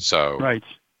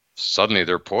 Suddenly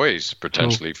they're poised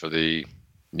potentially for the,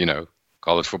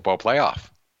 college football playoff.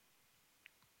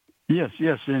 Yes,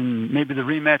 and maybe the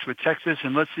rematch with Texas.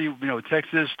 And let's see,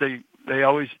 Texas, they're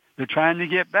trying to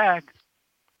get back,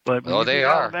 but when they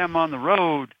are. Alabama on the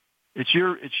road, it's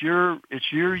your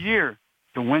year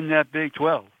to win that Big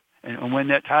 12 and win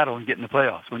that title and get in the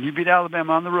playoffs. When you beat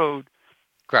Alabama on the road,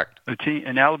 correct.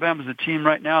 And Alabama's a team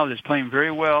right now that's playing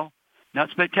very well, not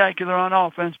spectacular on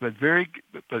offense, but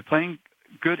playing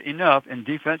good enough. And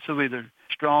defensively, they're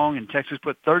strong. And Texas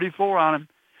put 34 on them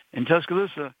in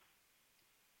Tuscaloosa.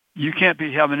 You can't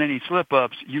be having any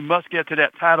slip-ups. You must get to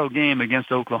that title game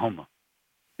against Oklahoma,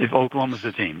 if Oklahoma's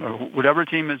the team, or whatever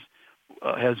team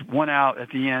has won out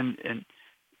at the end and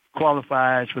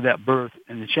qualifies for that berth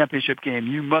in the championship game.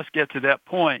 You must get to that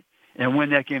point and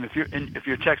win that game if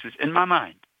you're Texas, in my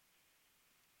mind.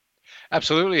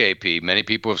 Absolutely, AP. Many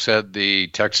people have said the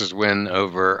Texas win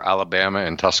over Alabama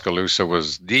in Tuscaloosa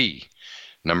was the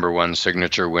number one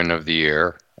signature win of the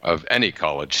year of any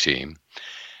college team.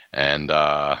 And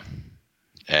I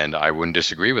wouldn't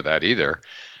disagree with that either.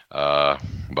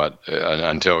 But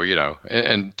until,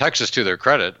 and Texas, to their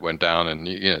credit, went down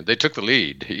and, they took the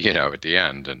lead, at the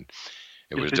end. And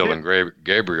it was Dylan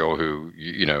Gabriel who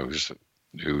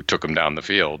took them down the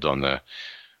field on the,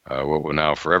 what will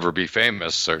now forever be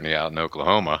famous, certainly out in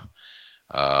Oklahoma,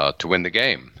 to win the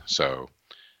game. So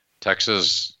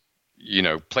Texas,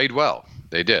 played well.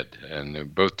 They did.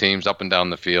 And both teams up and down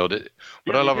the field.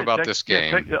 What I love about this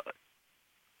game.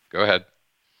 Go ahead.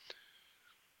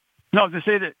 No, to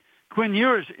say that Quinn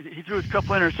Ewers, he threw a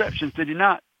couple interceptions, did he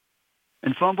not?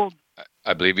 And fumbled?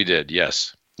 I believe he did,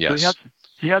 yes. So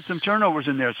he had some turnovers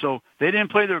in there. So they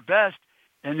didn't play their best,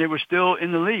 and they were still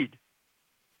in the lead.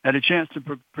 Had a chance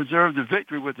to preserve the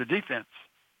victory with the defense.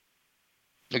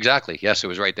 Exactly. Yes, it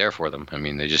was right there for them. I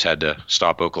mean, they just had to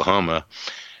stop Oklahoma,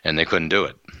 and they couldn't do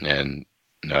it. And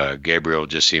Gabriel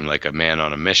just seemed like a man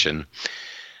on a mission.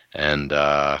 And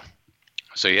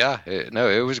so, yeah,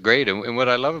 it was great. And what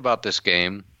I love about this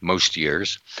game most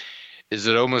years is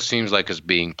it almost seems like it's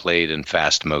being played in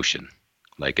fast motion.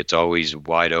 Like it's always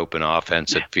wide open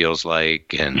offense, it feels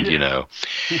like. And,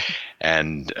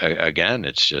 and again,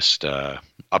 it's just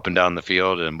up and down the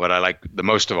field. And what I like the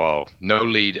most of all, no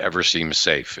lead ever seems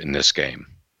safe in this game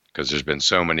because there's been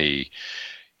so many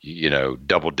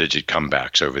double-digit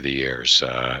comebacks over the years.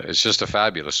 It's just a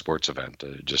fabulous sports event.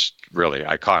 Just really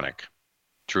iconic,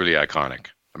 truly iconic.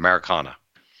 Americana.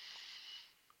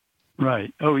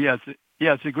 Right. Oh, yeah.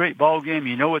 It's a great ball game.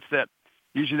 It's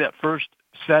usually that first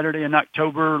Saturday in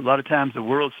October. A lot of times the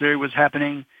World Series was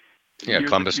happening. Yeah,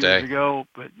 Columbus Day. Years ago,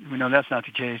 but we know that's not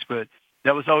the case. But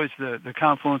that was always the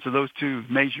confluence of those two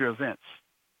major events.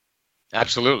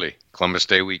 Absolutely. Columbus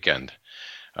Day weekend.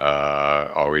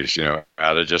 Always,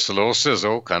 added just a little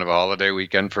sizzle, kind of a holiday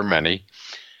weekend for many.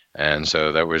 And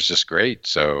so that was just great.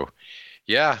 So,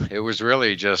 yeah, it was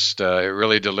really just, it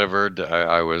really delivered.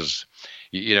 I was,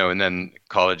 and then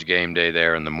college game day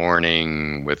there in the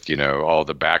morning with, all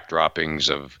the backdroppings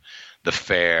of the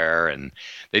fair. And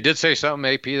they did say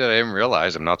something, AP, that I didn't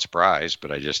realize. I'm not surprised,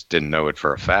 but I just didn't know it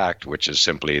for a fact, which is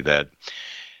simply that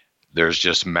there's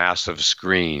just massive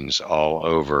screens all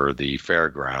over the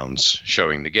fairgrounds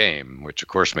showing the game, which of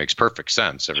course makes perfect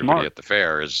sense. Everybody at the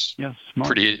fair is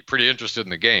pretty interested in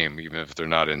the game, even if they're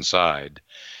not inside.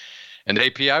 And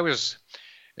AP, I was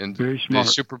in the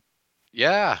Super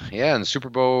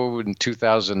Bowl in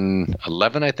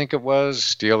 2011, I think it was,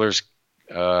 Steelers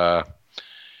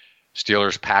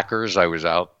Packers. I was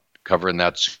out covering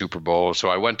that Super Bowl, so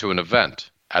I went to an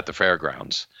event at the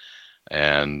fairgrounds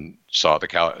and saw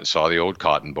the old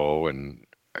Cotton Bowl, and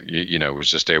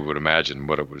was just able to imagine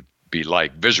what it would be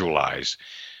like, visualize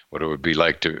what it would be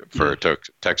like for a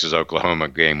Texas-Oklahoma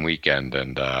game weekend,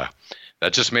 and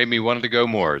that just made me want to go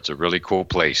more. It's a really cool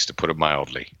place, to put it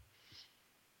mildly.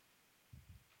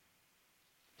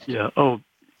 Yeah. Oh,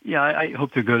 yeah. I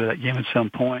hope to go to that game at some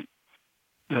point.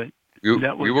 But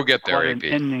we will get there. An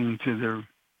ending to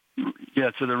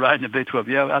the ride in the Big 12.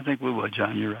 Yeah, I think we will,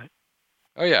 John. You're right.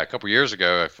 Oh yeah, a couple of years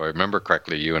ago, if I remember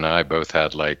correctly, you and I both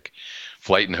had like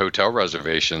flight and hotel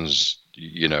reservations,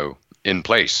 in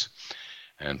place,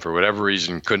 and for whatever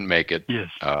reason couldn't make it. Yes.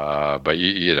 But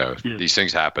these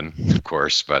things happen, of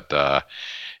course. But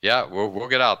we'll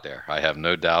get out there. I have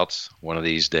no doubts one of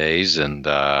these days, and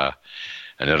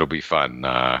it'll be fun.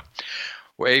 Well,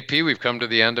 AP, we've come to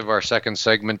the end of our second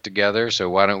segment together, so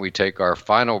why don't we take our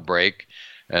final break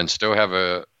and still have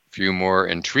a few more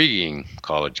intriguing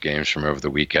college games from over the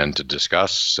weekend to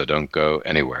discuss, so don't go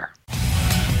anywhere.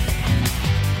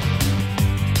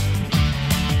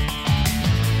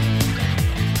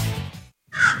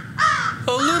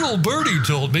 A little birdie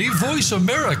told me Voice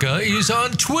America is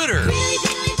on Twitter.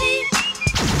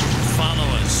 Follow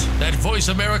us at Voice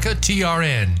America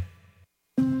TRN.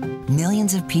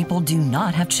 Millions of people do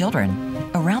not have children.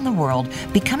 Around the world,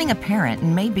 becoming a parent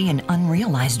may be an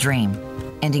unrealized dream,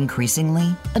 and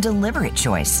increasingly, a deliberate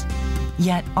choice.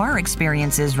 Yet, our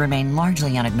experiences remain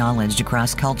largely unacknowledged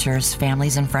across cultures,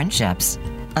 families, and friendships.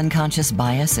 Unconscious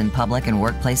bias in public and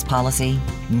workplace policy,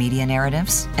 media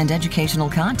narratives, and educational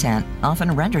content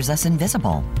often renders us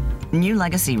invisible. New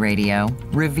Legacy Radio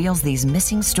reveals these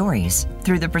missing stories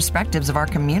through the perspectives of our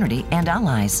community and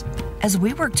allies, as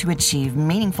we work to achieve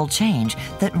meaningful change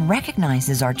that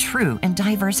recognizes our true and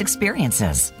diverse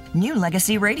experiences. New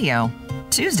Legacy Radio,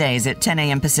 Tuesdays at 10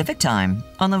 a.m. Pacific Time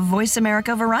on the Voice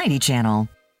America Variety Channel.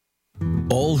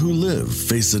 All who live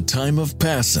face a time of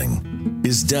passing.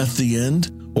 Is death the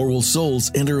end, or will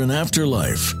souls enter an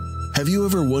afterlife? Have you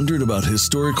ever wondered about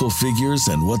historical figures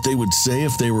and what they would say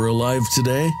if they were alive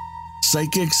today?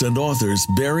 Psychics and authors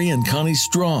Barry and Connie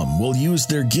Strom will use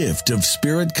their gift of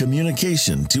spirit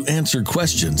communication to answer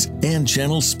questions and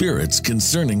channel spirits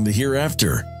concerning the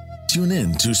hereafter. Tune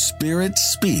in to Spirit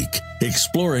Speak,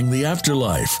 Exploring the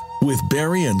Afterlife with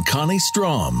Barry and Connie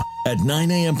Strom at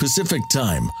 9 a.m. Pacific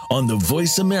Time on the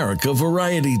Voice America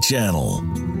Variety Channel.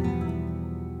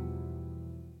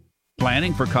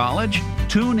 Planning for college?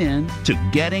 Tune in to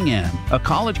Getting In, a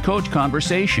college coach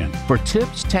conversation for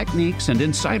tips, techniques, and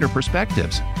insider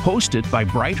perspectives. Hosted by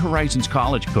Bright Horizons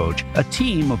College Coach, a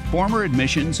team of former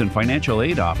admissions and financial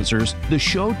aid officers, the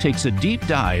show takes a deep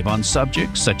dive on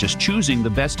subjects such as choosing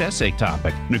the best essay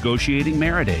topic, negotiating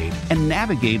merit aid, and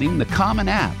navigating the Common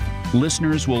App.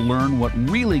 Listeners will learn what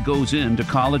really goes into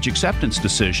college acceptance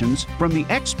decisions from the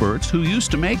experts who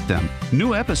used to make them.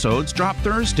 New episodes drop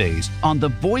Thursdays on the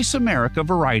Voice America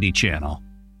Variety Channel.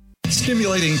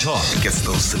 Stimulating talk. It gets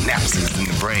those synapses in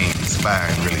the brain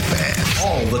firing really fast.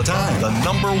 All the time. The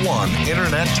 #1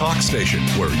 internet talk station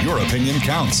where your opinion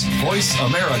counts.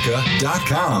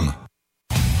 VoiceAmerica.com.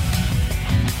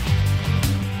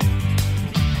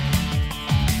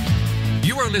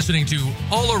 You are listening to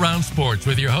All Around Sports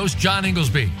with your host, John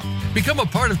Inglesby. Become a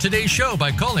part of today's show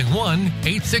by calling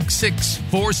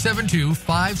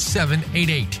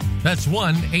 1-866-472-5788. That's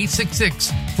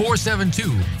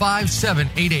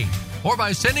 1-866-472-5788. Or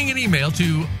by sending an email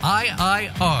to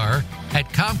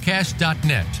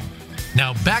iir@comcast.net.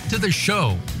 Now back to the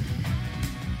show.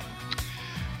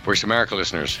 Voice America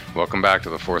listeners, welcome back to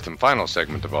the fourth and final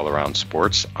segment of All Around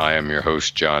Sports. I am your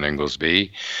host, John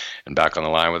Inglesby, and back on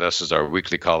the line with us is our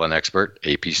weekly call-in expert,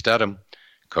 AP Stedham,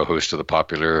 co-host of the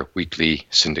popular weekly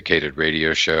syndicated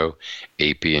radio show,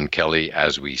 AP and Kelly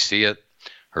As We See It,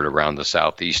 heard around the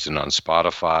Southeast and on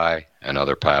Spotify and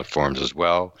other platforms as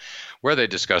well, where they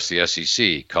discuss the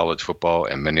SEC, college football,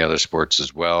 and many other sports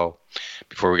as well.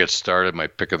 Before we get started, my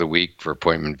pick of the week for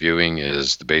appointment viewing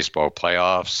is the baseball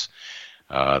playoffs.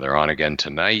 They're on again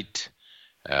tonight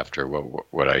after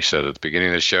what I said at the beginning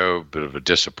of the show, a bit of a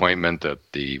disappointment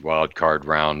that the wild card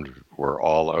round were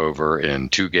all over in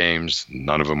 2 games.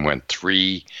 None of them went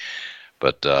 3,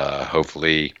 but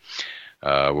hopefully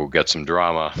we'll get some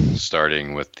drama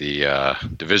starting with the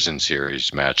division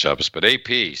series matchups. But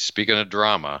AP, speaking of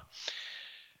drama,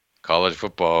 college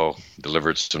football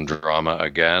delivered some drama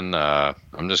again.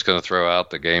 I'm just going to throw out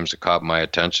the games that caught my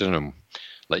attention and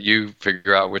let you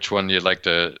figure out which one you'd like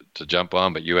to jump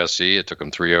on. But USC, it took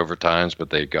them 3 overtimes, but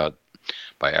they got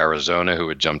by Arizona, who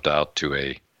had jumped out to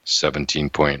a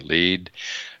 17-point lead.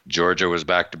 Georgia was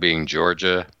back to being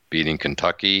Georgia, beating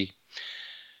Kentucky.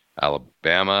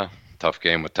 Alabama, tough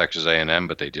game with Texas A&M,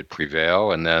 but they did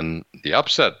prevail. And then the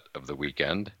upset of the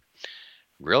weekend,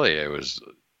 really, it was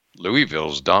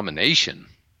Louisville's domination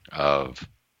of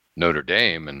Notre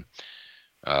Dame. And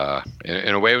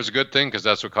in a way, it was a good thing because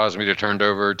that's what caused me to turn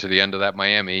over to the end of that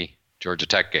Miami Georgia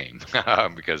Tech game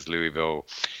because Louisville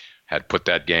had put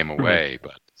that game away.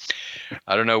 But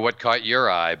I don't know what caught your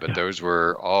eye, but those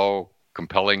were all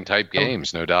compelling type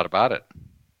games, no doubt about it.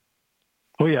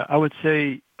 Oh yeah, I would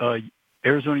say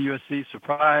Arizona USC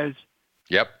surprise.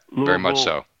 Yep, Louisville, very much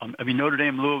so. Notre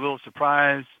Dame Louisville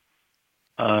surprise.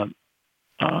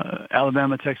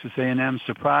 Alabama Texas A&M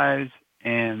surprise,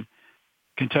 and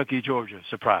Kentucky Georgia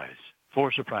surprise.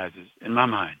 4 surprises in my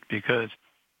mind because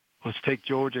let's take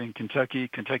Georgia and Kentucky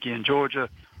and Georgia.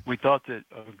 We thought that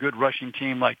a good rushing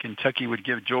team like Kentucky would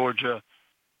give Georgia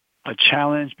a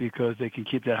challenge because they can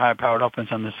keep that high-powered offense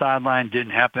on the sideline.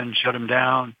 Didn't happen. Shut them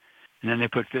down. And then they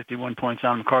put 51 points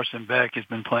on him. Carson Beck has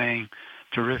been playing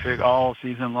terrific all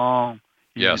season long.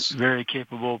 He's a very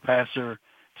capable passer,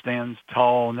 stands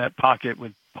tall in that pocket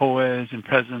with poise and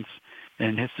presence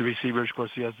and hits the receivers. Of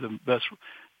course, he has the best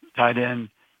tight end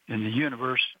in the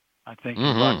universe, I think,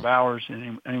 Brock Bowers,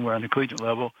 anywhere on the collegiate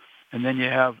level. And then you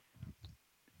have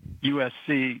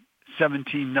USC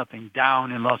 17-0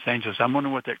 down in Los Angeles. I'm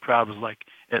wondering what that crowd was like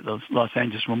at the Los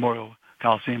Angeles Memorial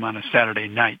Coliseum on a Saturday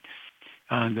night.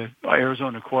 The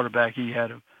Arizona quarterback, he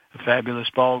had a fabulous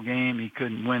ball game. He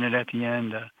couldn't win it at the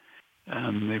end.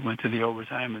 They went to the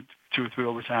overtime, 2 or 3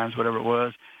 overtimes, whatever it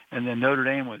was. And then Notre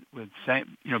Dame with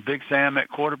Sam, Big Sam at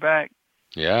quarterback.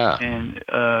 Yeah. And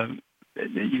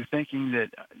you're thinking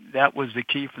that was the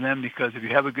key for them because if you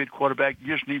have a good quarterback,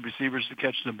 you just need receivers to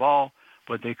catch the ball.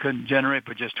 But they couldn't generate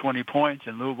but just 20 points,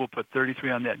 and Louisville put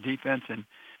 33 on that defense. And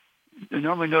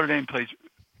normally Notre Dame plays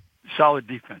solid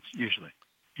defense, usually.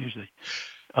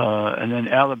 And then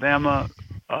Alabama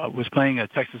was playing a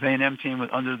Texas A&M team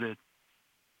under the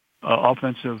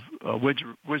offensive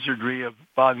wizardry of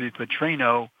Bobby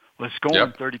Petrino, was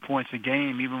scoring 30 points a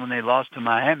game even when they lost to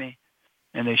Miami,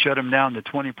 and they shut them down to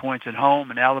 20 points at home.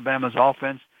 And Alabama's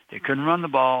offense, they couldn't run the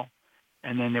ball,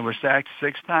 and then they were sacked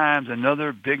 6 times,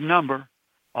 another big number.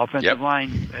 Offensive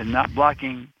line and not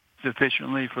blocking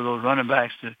sufficiently for those running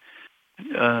backs to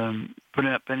put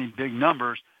up any big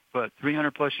numbers. But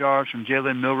 300-plus yards from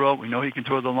Jalen Milroe. We know he can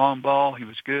throw the long ball. He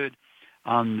was good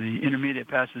on the intermediate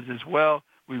passes as well.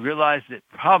 We realized that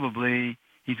probably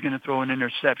he's going to throw an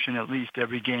interception at least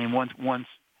every game, once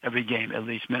every game, at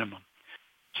least minimum.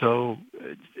 So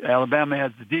Alabama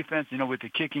has the defense. With the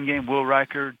kicking game, Will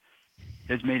Reichard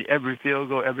has made every field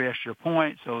goal, every extra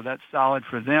point. So that's solid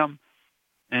for them.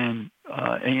 And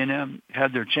A&M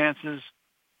had their chances,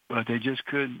 but they just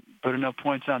couldn't put enough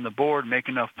points on the board, make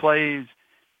enough plays,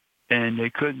 and they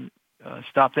couldn't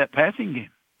stop that passing game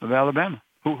of Alabama.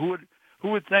 Who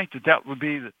would think that would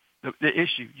be the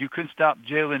issue? You couldn't stop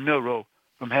Jalen Milroe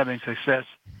from having success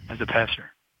as a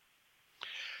passer.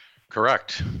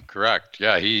 Correct.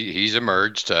 Yeah, he's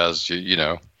emerged as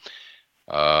the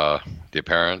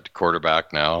apparent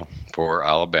quarterback now for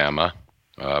Alabama.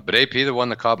 But AP, the one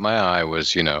that caught my eye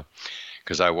was,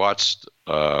 because I watched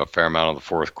a fair amount of the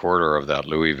fourth quarter of that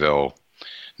Louisville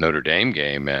Notre Dame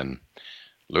game, and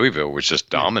Louisville was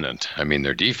just dominant. I mean,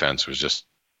 their defense was just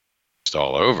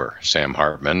all over Sam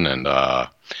Hartman,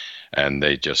 and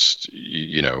they just,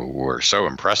 were so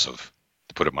impressive,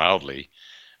 to put it mildly.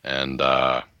 And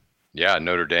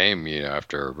Notre Dame,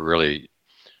 after a really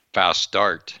fast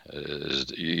start,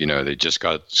 they just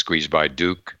got squeezed by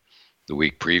Duke the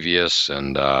week previous,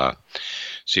 and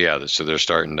so they're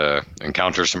starting to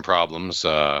encounter some problems.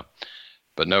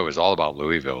 But no, it was all about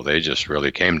Louisville. They just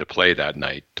really came to play that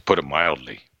night, to put it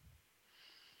mildly.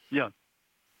 Yeah,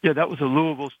 that was a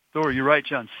Louisville story. You're right,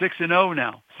 John. 6-0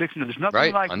 now. 6-0. There's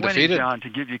nothing like undefeated. Winning, John, to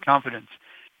give you confidence.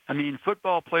 I mean,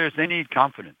 football players, they need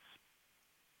confidence.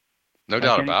 No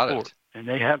doubt about it. And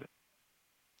they have it.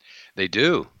 They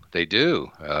do.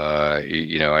 I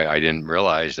didn't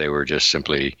realize they were just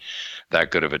simply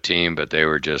that good of a team, but they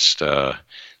were just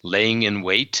laying in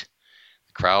wait.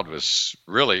 The crowd was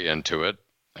really into it,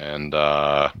 and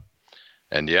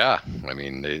yeah, I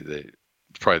mean, they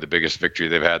probably the biggest victory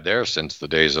they've had there since the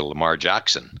days of Lamar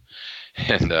Jackson.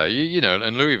 And,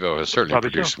 and Louisville has certainly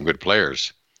produced some good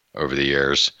players over the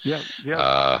years.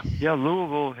 Louisville's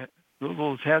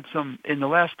had some, in the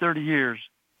last 30 years,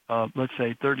 let's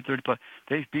say 30 plus,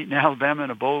 they've beaten Alabama in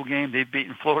a bowl game. They've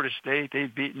beaten Florida State.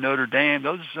 They've beaten Notre Dame.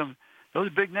 Those are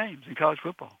big names in college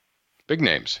football. Big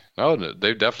names. No,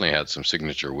 they've definitely had some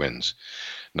signature wins.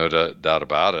 No doubt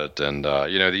about it. And, the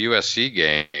USC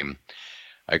game,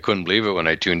 I couldn't believe it when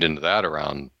I tuned into that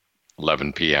around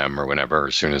 11 p.m. or whenever,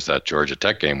 as soon as that Georgia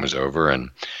Tech game was over. And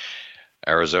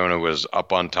Arizona was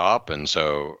up on top. And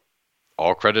so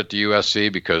all credit to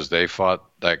USC because they fought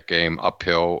that game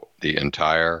uphill the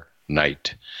entire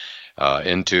night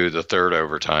into the third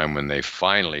overtime when they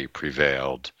finally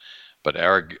prevailed. But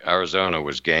Arizona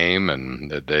was game,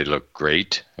 and they looked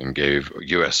great and gave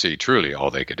USC truly all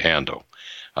they could handle.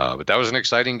 But that was an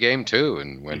exciting game, too,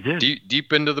 and went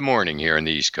deep into the morning here in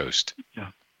the East Coast. Yeah.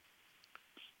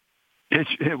 It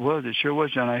sure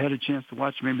was, John. I had a chance to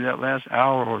watch maybe that last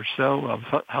hour or so.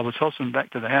 I was hustling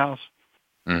back to the house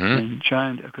and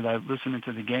trying to, because I was listening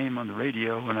to the game on the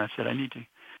radio, and I said, I need to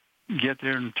get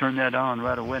there and turn that on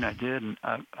right away, and I did, and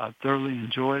I thoroughly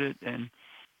enjoyed it. And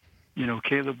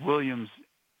Caleb Williams,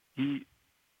 he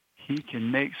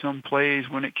can make some plays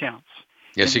when it counts.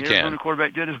 Yes, and he can. Arizona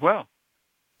quarterback did as well.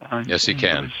 Yes, he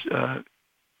can.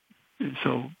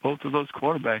 So both of those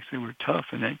quarterbacks, they were tough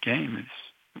in that game.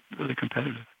 It's really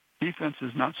competitive. Defense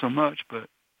is not so much, but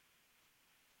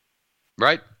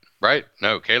right.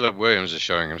 No, Caleb Williams is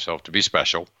showing himself to be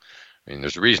special. I mean,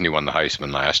 there's a reason he won the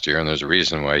Heisman last year, and there's a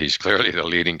reason why he's clearly the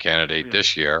leading candidate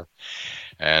this year.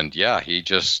 And he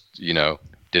just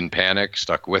didn't panic,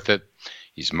 stuck with it.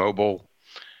 He's mobile.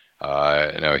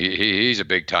 He's a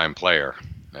big time player,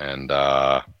 and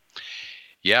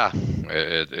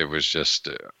it was just.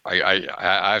 I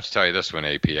have to tell you this one,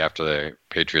 AP. After the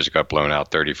Patriots got blown out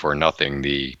 34-0,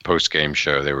 the post game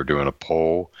show they were doing a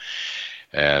poll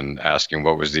and asking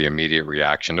what was the immediate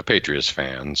reaction to Patriots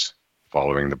fans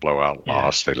following the blowout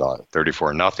loss. They lost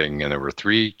 34-0, and there were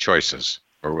three choices,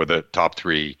 or the top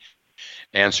three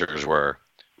answers were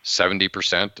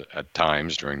 70% at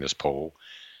times during this poll,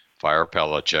 fire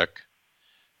Belichick,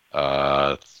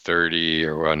 30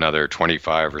 or another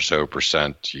 25 or so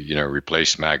percent,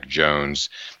 replace Mac Jones,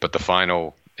 but the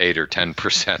final 8 or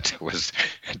 10% was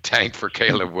tank for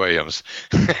Caleb Williams.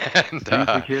 Tank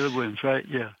for Caleb Williams, right?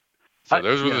 Yeah. So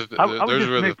those were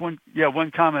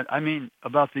one comment. I mean,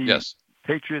 about the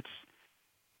Patriots.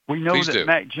 We know that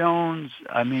Mac Jones,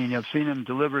 I've seen him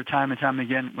deliver time and time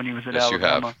again when he was at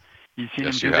Alabama. You've seen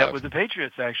him do that with the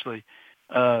Patriots, actually.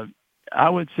 I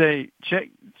would say check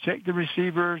the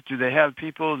receivers. Do they have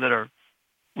people that are,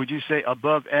 would you say,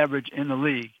 above average in the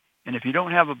league? And if you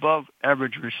don't have above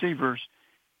average receivers,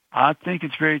 I think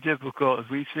it's very difficult, as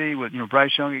we see with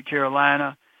Bryce Young at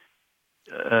Carolina.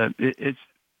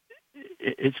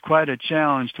 It's quite a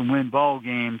challenge to win ball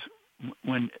games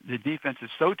when the defense is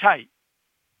so tight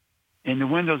and the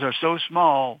windows are so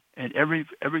small, and every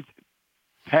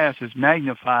pass is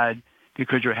magnified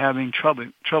because you're having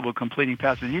trouble completing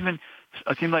passes. Even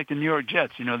a team like the New York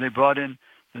Jets, they brought in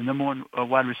the number one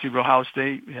wide receiver, Ohio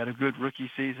State. We had a good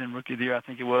rookie season, rookie of the year, I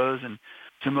think it was, and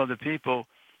some other people.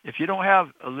 If you don't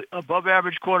have above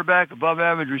average quarterback, above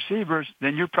average receivers,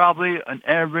 then you're probably an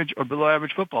average or below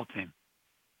average football team.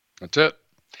 That's it.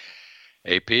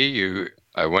 AP,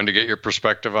 I wanted to get your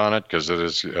perspective on it because it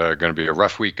is going to be a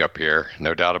rough week up here,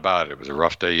 no doubt about it. It was a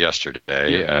rough day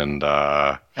yesterday, and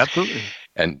absolutely,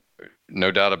 and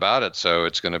no doubt about it. So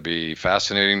it's going to be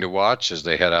fascinating to watch as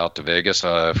they head out to Vegas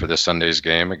for this Sunday's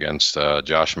game against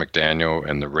Josh McDaniel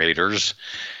and the Raiders.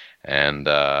 And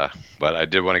but I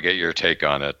did want to get your take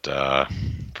on it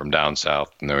from down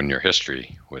south, knowing your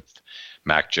history with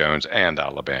Mac Jones and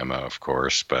Alabama, of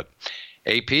course, but.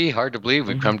 AP, hard to believe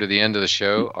we've come to the end of the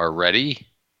show already.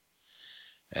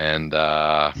 And,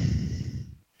 I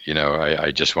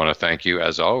just want to thank you,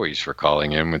 as always, for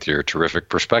calling in with your terrific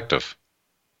perspective.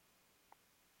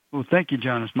 Well, thank you,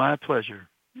 John. It's my pleasure.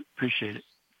 Appreciate it.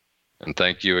 And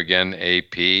thank you again,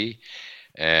 AP.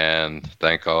 And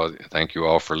thank you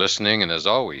all for listening. And as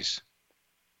always,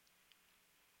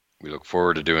 we look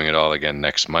forward to doing it all again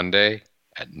next Monday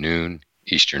at noon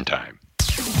Eastern Time.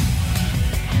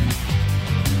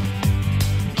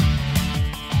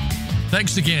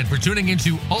 Thanks again for tuning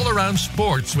into All Around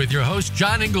Sports with your host,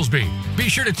 John Inglesby. Be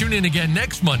sure to tune in again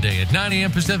next Monday at 9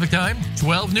 a.m. Pacific Time,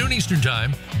 12 noon Eastern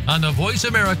Time on the Voice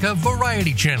America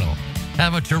Variety Channel.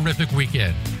 Have a terrific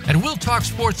weekend, and we'll talk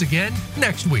sports again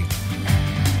next week.